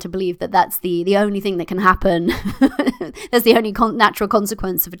programmed to believe that that's the only thing that can happen. That's the only natural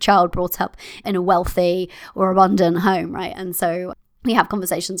consequence of a child brought up in a wealthy or abundant home, right? And so we have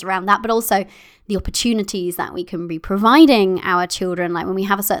conversations around that, but also the opportunities that we can be providing our children. Like when we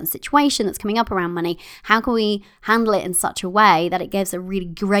have a certain situation that's coming up around money, how can we handle it in such a way that it gives a really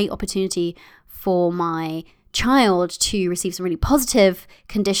great opportunity for my child to receive some really positive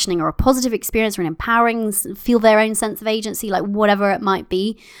conditioning or a positive experience or an empowering, feel their own sense of agency, like whatever it might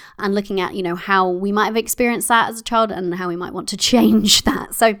be, and looking at, how we might have experienced that as a child and how we might want to change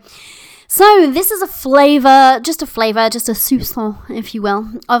that. So this is a flavor, just a soupçon, if you will,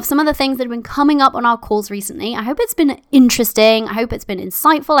 of some of the things that have been coming up on our calls recently. I hope it's been interesting. I hope it's been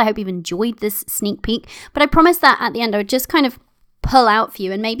insightful. I hope you've enjoyed this sneak peek. But I promise that at the end, I would just kind of pull out for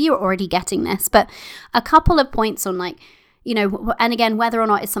you, and maybe you're already getting this, but a couple of points on and again, whether or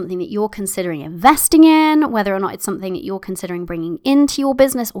not it's something that you're considering investing in, whether or not it's something that you're considering bringing into your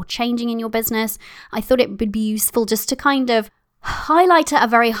business or changing in your business. I thought it would be useful just to kind of highlight at a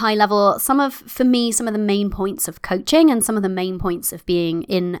very high level some of the main points of coaching and some of the main points of being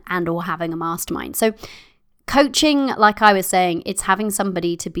in and or having a mastermind. So coaching, like I was saying, it's having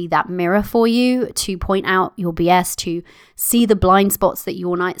somebody to be that mirror for you, to point out your BS, to see the blind spots that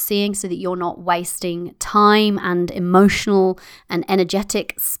you're not seeing so that you're not wasting time and emotional and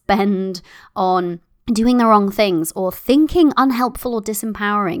energetic spend on doing the wrong things or thinking unhelpful or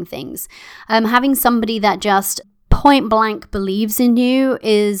disempowering things. Having somebody that just point blank believes in you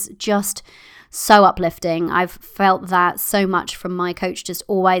is just so uplifting. I've felt that so much from my coach, just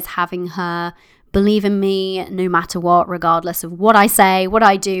always having her believe in me no matter what, regardless of what I say, what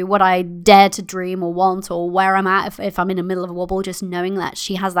I do, what I dare to dream or want, or where I'm at. If I'm in the middle of a wobble, just knowing that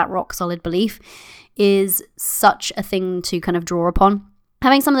she has that rock solid belief is such a thing to kind of draw upon.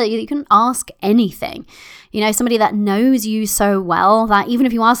 Having somebody that you can ask anything, somebody that knows you so well that even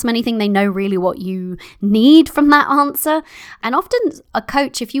if you ask them anything, they know really what you need from that answer. And often a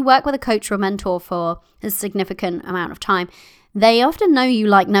coach, if you work with a coach or a mentor for a significant amount of time, they often know you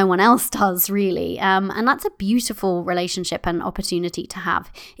like no one else does, really. And that's a beautiful relationship and opportunity to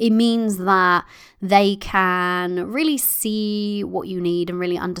have. It means that they can really see what you need and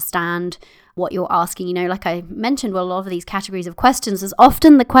really understand what you're asking. Like I mentioned, well, a lot of these categories of questions, there's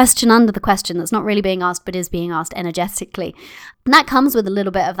often the question under the question that's not really being asked, but is being asked energetically. And that comes with a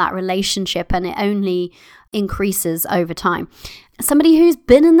little bit of that relationship, and it only increases over time. Somebody who's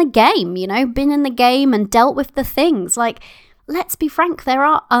been in the game, and dealt with the things. Like, let's be frank, there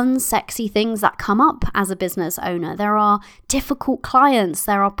are unsexy things that come up as a business owner. There are difficult clients.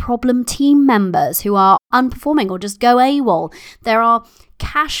 There are problem team members who are unperforming or just go AWOL. There are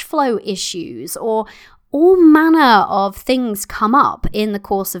cash flow issues, or all manner of things come up in the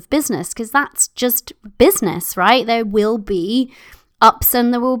course of business, because that's just business, right? There will be ups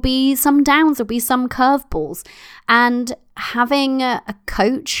and there will be some downs, there'll be some curveballs. And having a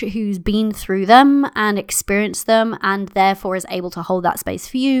coach who's been through them and experienced them and therefore is able to hold that space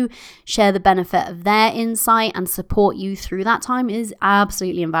for you, share the benefit of their insight and support you through that time is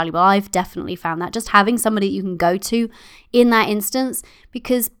absolutely invaluable. I've definitely found that, just having somebody you can go to in that instance,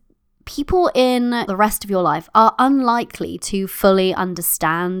 because people in the rest of your life are unlikely to fully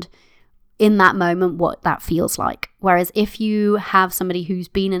understand in that moment what that feels like. Whereas if you have somebody who's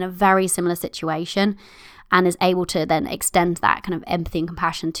been in a very similar situation and is able to then extend that kind of empathy and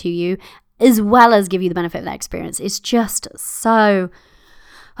compassion to you, as well as give you the benefit of that experience, it's just so,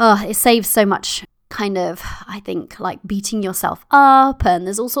 it saves so much kind of, I think, like beating yourself up. And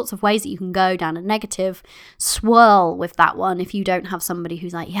there's all sorts of ways that you can go down a negative swirl with that one if you don't have somebody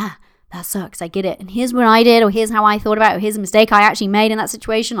who's like, yeah, that sucks, I get it, and here's what I did, or here's how I thought about it, or here's a mistake I actually made in that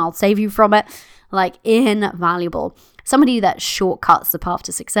situation, I'll save you from it. Like, invaluable. Somebody that shortcuts the path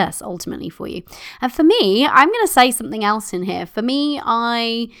to success ultimately for you. And for me, I'm going to say something else in here. For me,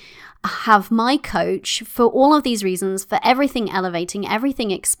 I have my coach for all of these reasons, for everything elevating,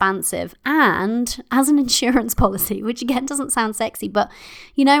 everything expansive, and as an insurance policy, which again doesn't sound sexy, but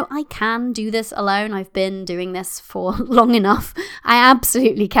I can do this alone. I've been doing this for long enough. I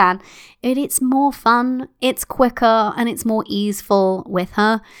absolutely can. It's more fun, it's quicker, and it's more easeful with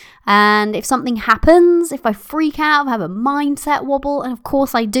her. And if something happens, if I freak out, I have a mindset wobble, and of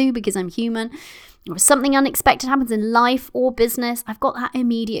course I do because I'm human, or if something unexpected happens in life or business, I've got that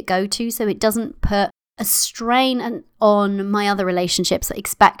immediate go-to, so it doesn't put a strain on my other relationships,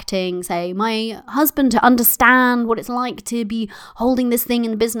 expecting, say, my husband to understand what it's like to be holding this thing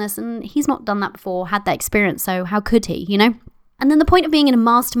in the business, and he's not done that before, had that experience, so how could he, And then the point of being in a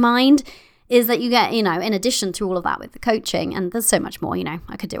mastermind is that you get, in addition to all of that with the coaching, and there's so much more,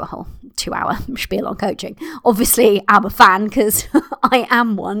 I could do a whole 2-hour spiel on coaching. Obviously, I'm a fan because I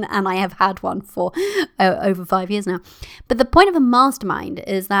am one and I have had one for over 5 years now. But the point of a mastermind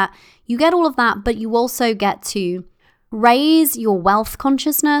is that you get all of that, but you also get to raise your wealth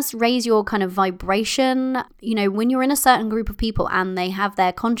consciousness, raise your kind of vibration. When you're in a certain group of people and they have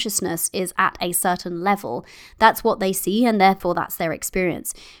their consciousness is at a certain level, that's what they see and therefore that's their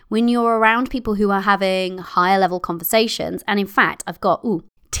experience. When you're around people who are having higher level conversations, and in fact, I've got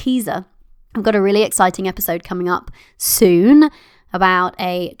a really exciting episode coming up soon about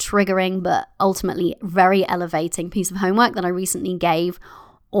a triggering but ultimately very elevating piece of homework that I recently gave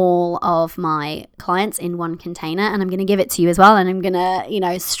all of my clients in one container, and I'm going to give it to you as well, and I'm going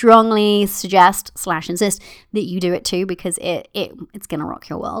to strongly suggest / insist that you do it too, because it's going to rock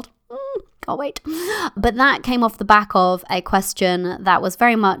your world. Can't wait. But that came off the back of a question that was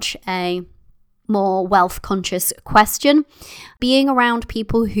very much a more wealth conscious question. Being around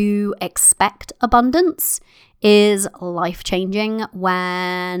people who expect abundance is life-changing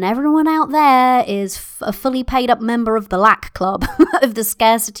when everyone out there is a fully paid up member of the lack club, of the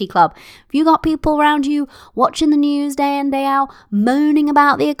scarcity club. If you got people around you watching the news day in, day out, moaning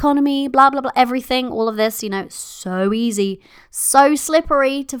about the economy, blah, blah, blah, everything, all of this, so easy, so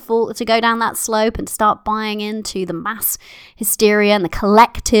slippery to go down that slope and start buying into the mass hysteria and the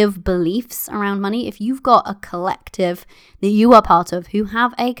collective beliefs around money. If you've got a collective that you are part of who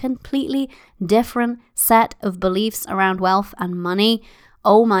have a completely different set of beliefs around wealth and money,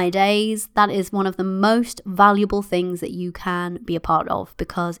 oh my days, that is one of the most valuable things that you can be a part of,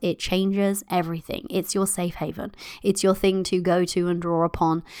 because it changes everything. It's your safe haven. It's your thing to go to and draw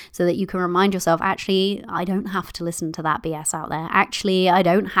upon so that you can remind yourself, actually, I don't have to listen to that BS out there. Actually, I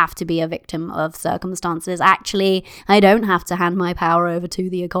don't have to be a victim of circumstances. Actually, I don't have to hand my power over to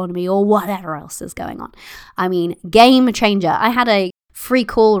the economy or whatever else is going on. I mean, game changer. I had a free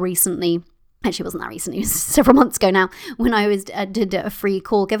call recently. Actually, it wasn't that recent. It was several months ago now when I did a free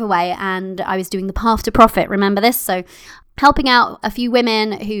call giveaway, and I was doing the Path to Profit. Remember this? So helping out a few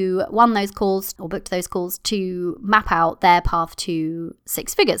women who won those calls or booked those calls to map out their path to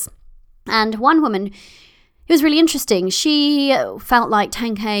 6 figures. And one woman, it was really interesting. She felt like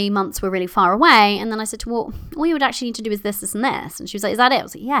 10K months were really far away. And then I said to her, well, all you would actually need to do is this, this, and this. And she was like, is that it? I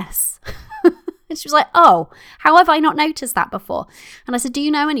was like, yes. And she was like, oh, how have I not noticed that before? And I said, do you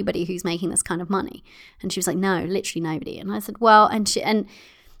know anybody who's making this kind of money? And she was like, no, literally nobody. And I said, well, and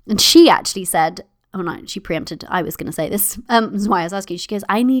she actually said, oh no, she preempted I was going to say this. This is why I was asking. She goes,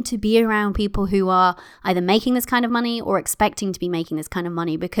 I need to be around people who are either making this kind of money or expecting to be making this kind of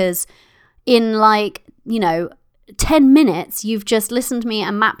money, because in 10 minutes, you've just listened to me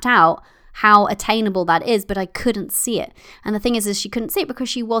and mapped out how attainable that is, but I couldn't see it. And the thing is she couldn't see it because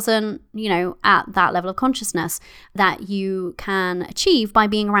she wasn't, at that level of consciousness that you can achieve by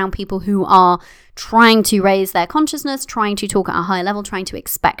being around people who are trying to raise their consciousness, trying to talk at a high level, trying to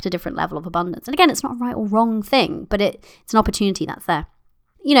expect a different level of abundance. And again, it's not a right or wrong thing, but it's an opportunity that's there.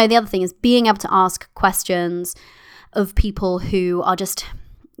 The other thing is being able to ask questions of people who are just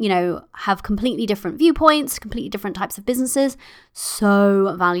have completely different viewpoints, completely different types of businesses.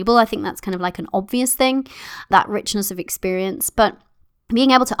 So valuable. I think that's kind of like an obvious thing, that richness of experience. But being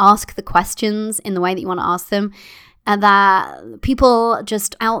able to ask the questions in the way that you want to ask them, and that people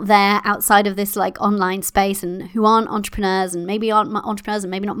just out there outside of this online space and who aren't entrepreneurs and maybe aren't entrepreneurs and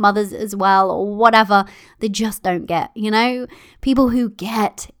maybe not mothers as well or whatever, they just don't get, people who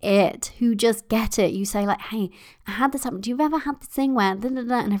get it, who just get it. You say hey, I had this happen. Do you ever had this thing where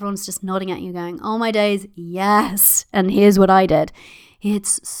and everyone's just nodding at you going, oh my days, yes. And here's what I did.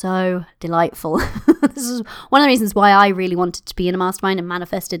 It's so delightful. This is one of the reasons why I really wanted to be in a mastermind and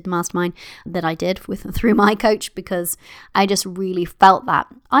manifested the mastermind that I did through my coach, because I just really felt that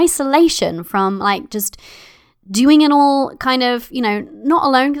isolation from just doing it all kind of, not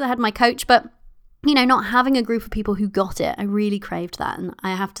alone because I had my coach, but not having a group of people who got it. I really craved that. And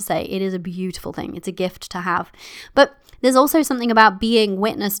I have to say, it is a beautiful thing. It's a gift to have. But there's also something about being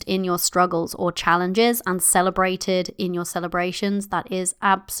witnessed in your struggles or challenges and celebrated in your celebrations that is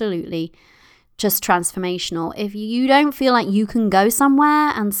absolutely just transformational. If you don't feel like you can go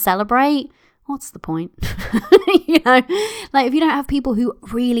somewhere and celebrate, what's the point? If you don't have people who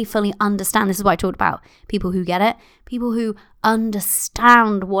really fully understand, this is what I talked about, people who get it, people who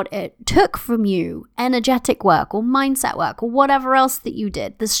understand what it took from you, energetic work or mindset work or whatever else that you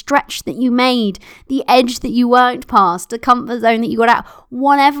did, the stretch that you made, the edge that you worked past, the comfort zone that you got out,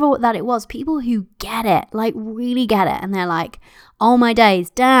 whatever that it was, people who get it, really get it. And they're like, oh my days,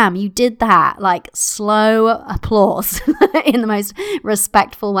 damn, you did that. Slow applause in the most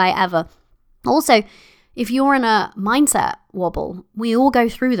respectful way ever. Also, if you're in a mindset wobble, we all go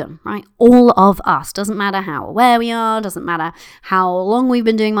through them, right? All of us. Doesn't matter how aware we are, doesn't matter how long we've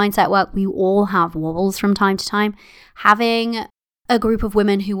been doing mindset work, we all have wobbles from time to time. Having a group of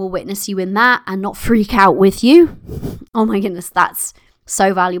women who will witness you in that and not freak out with you, oh my goodness, that's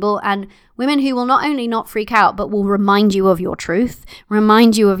so valuable. And women who will not only not freak out, but will remind you of your truth,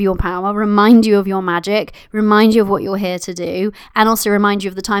 remind you of your power, remind you of your magic, remind you of what you're here to do, and also remind you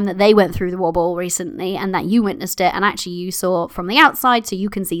of the time that they went through the wobble recently and that you witnessed it and actually you saw from the outside so you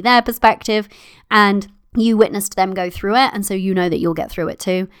can see their perspective and you witnessed them go through it, and so you know that you'll get through it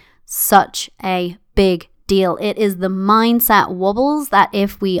too. Such a big deal. It is the mindset wobbles that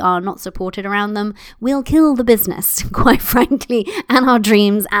if we are not supported around them, will kill the business, quite frankly, and our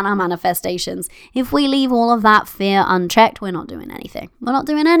dreams and our manifestations. If we leave all of that fear unchecked, we're not doing anything. We're not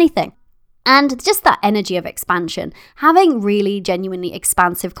doing anything. And just that energy of expansion, having really genuinely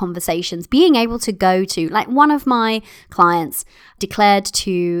expansive conversations, being able to go to, like one of my clients declared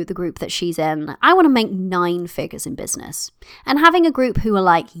to the group that she's in, I want to make 9 figures in business. And having a group who are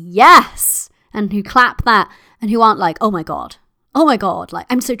like, yes, and who clap that and who aren't like, oh my God, like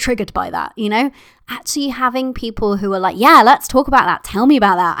I'm so triggered by that, Actually having people who are like, yeah, let's talk about that. Tell me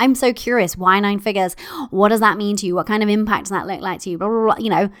about that. I'm so curious. Why 9 figures? What does that mean to you? What kind of impact does that look like to you? Blah, blah,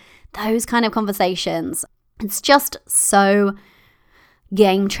 blah. Those kind of conversations. It's just so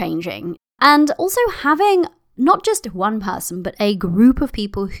game changing. And also having not just one person, but a group of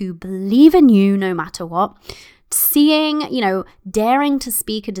people who believe in you no matter what. Seeing, daring to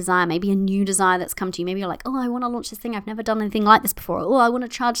speak a desire, maybe a new desire that's come to you. Maybe you're like, oh, I want to launch this thing. I've never done anything like this before. Oh, I want to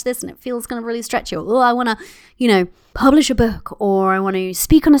charge this and it feels going to really stretch you. Oh, I want to, publish a book, or I want to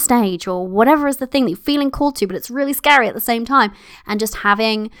speak on a stage, or whatever is the thing that you're feeling called to, but it's really scary at the same time. And just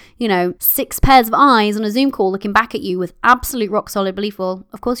having, 6 pairs of eyes on a Zoom call looking back at you with absolute rock solid belief, well,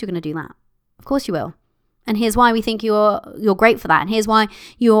 of course you're going to do that. Of course you will. And here's why we think you're great for that. And here's why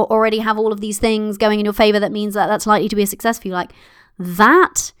you already have all of these things going in your favor that means that that's likely to be a success for you. Like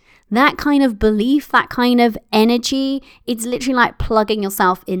that kind of belief, that kind of energy, it's literally like plugging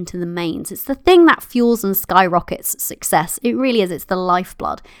yourself into the mains. It's the thing that fuels and skyrockets success. It really is. It's the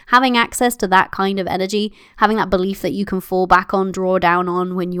lifeblood. Having access to that kind of energy, having that belief that you can fall back on, draw down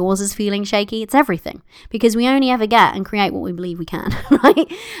on when yours is feeling shaky, it's everything. Because we only ever get and create what we believe we can, right?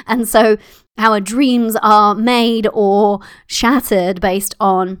 And so our dreams are made or shattered based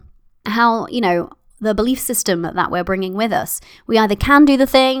on how, the belief system that we're bringing with us. We either can do the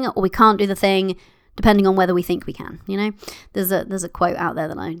thing or we can't do the thing, depending on whether we think we can. There's a quote out there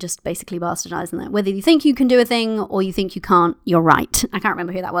that I just basically bastardized, and that whether you think you can do a thing or you think you can't, you're right. I can't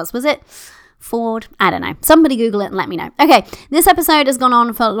remember who that was. Was it Ford? I don't know. Somebody Google it and let me know. Okay, this episode has gone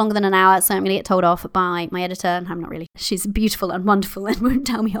on for longer than an hour, so I'm going to get told off by my editor, and I'm not really. She's beautiful and wonderful and won't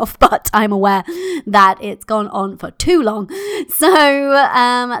tell me off, but I'm aware that it's gone on for too long. So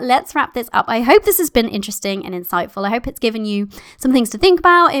let's wrap this up. I hope this has been interesting and insightful. I hope it's given you some things to think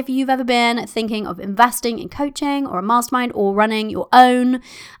about if you've ever been thinking of investing in coaching or a mastermind or running your own.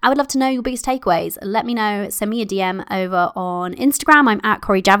 I would love to know your biggest takeaways. Let me know. Send me a DM over on Instagram. I'm at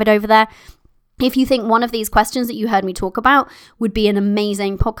Corey Javid over there. If you think one of these questions that you heard me talk about would be an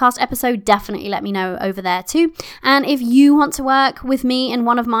amazing podcast episode, definitely let me know over there too. And if you want to work with me in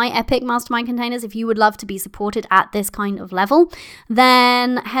one of my epic mastermind containers, if you would love to be supported at this kind of level,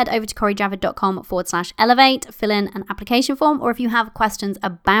 then head over to coreyjavid.com/elevate, fill in an application form, or if you have questions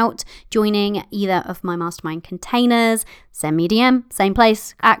about joining either of my mastermind containers, send me a DM, same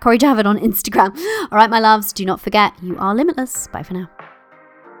place, at Corey Javid on Instagram. All right, my loves, do not forget, you are limitless. Bye for now.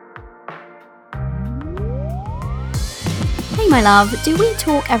 Hey my love, do we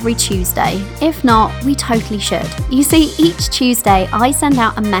talk every Tuesday? If not, we totally should. You see, each Tuesday I send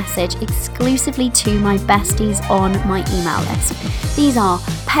out a message exclusively to my besties on my email list. These are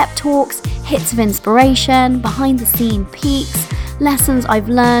pep talks, hits of inspiration, behind the scene peeks, lessons I've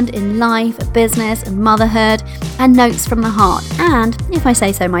learned in life, business and motherhood, and notes from the heart. And if I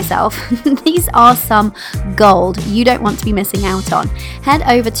say so myself, these are some gold you don't want to be missing out on. Head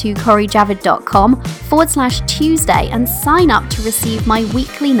over to coreyjavid.com/Tuesday and sign up to receive my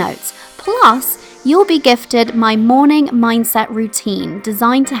weekly notes. Plus, you'll be gifted my morning mindset routine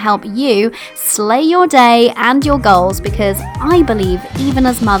designed to help you slay your day and your goals, because I believe even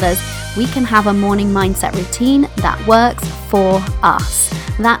as mothers, we can have a morning mindset routine that works for us.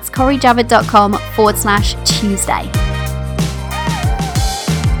 That's coreyjavid.com/Tuesday.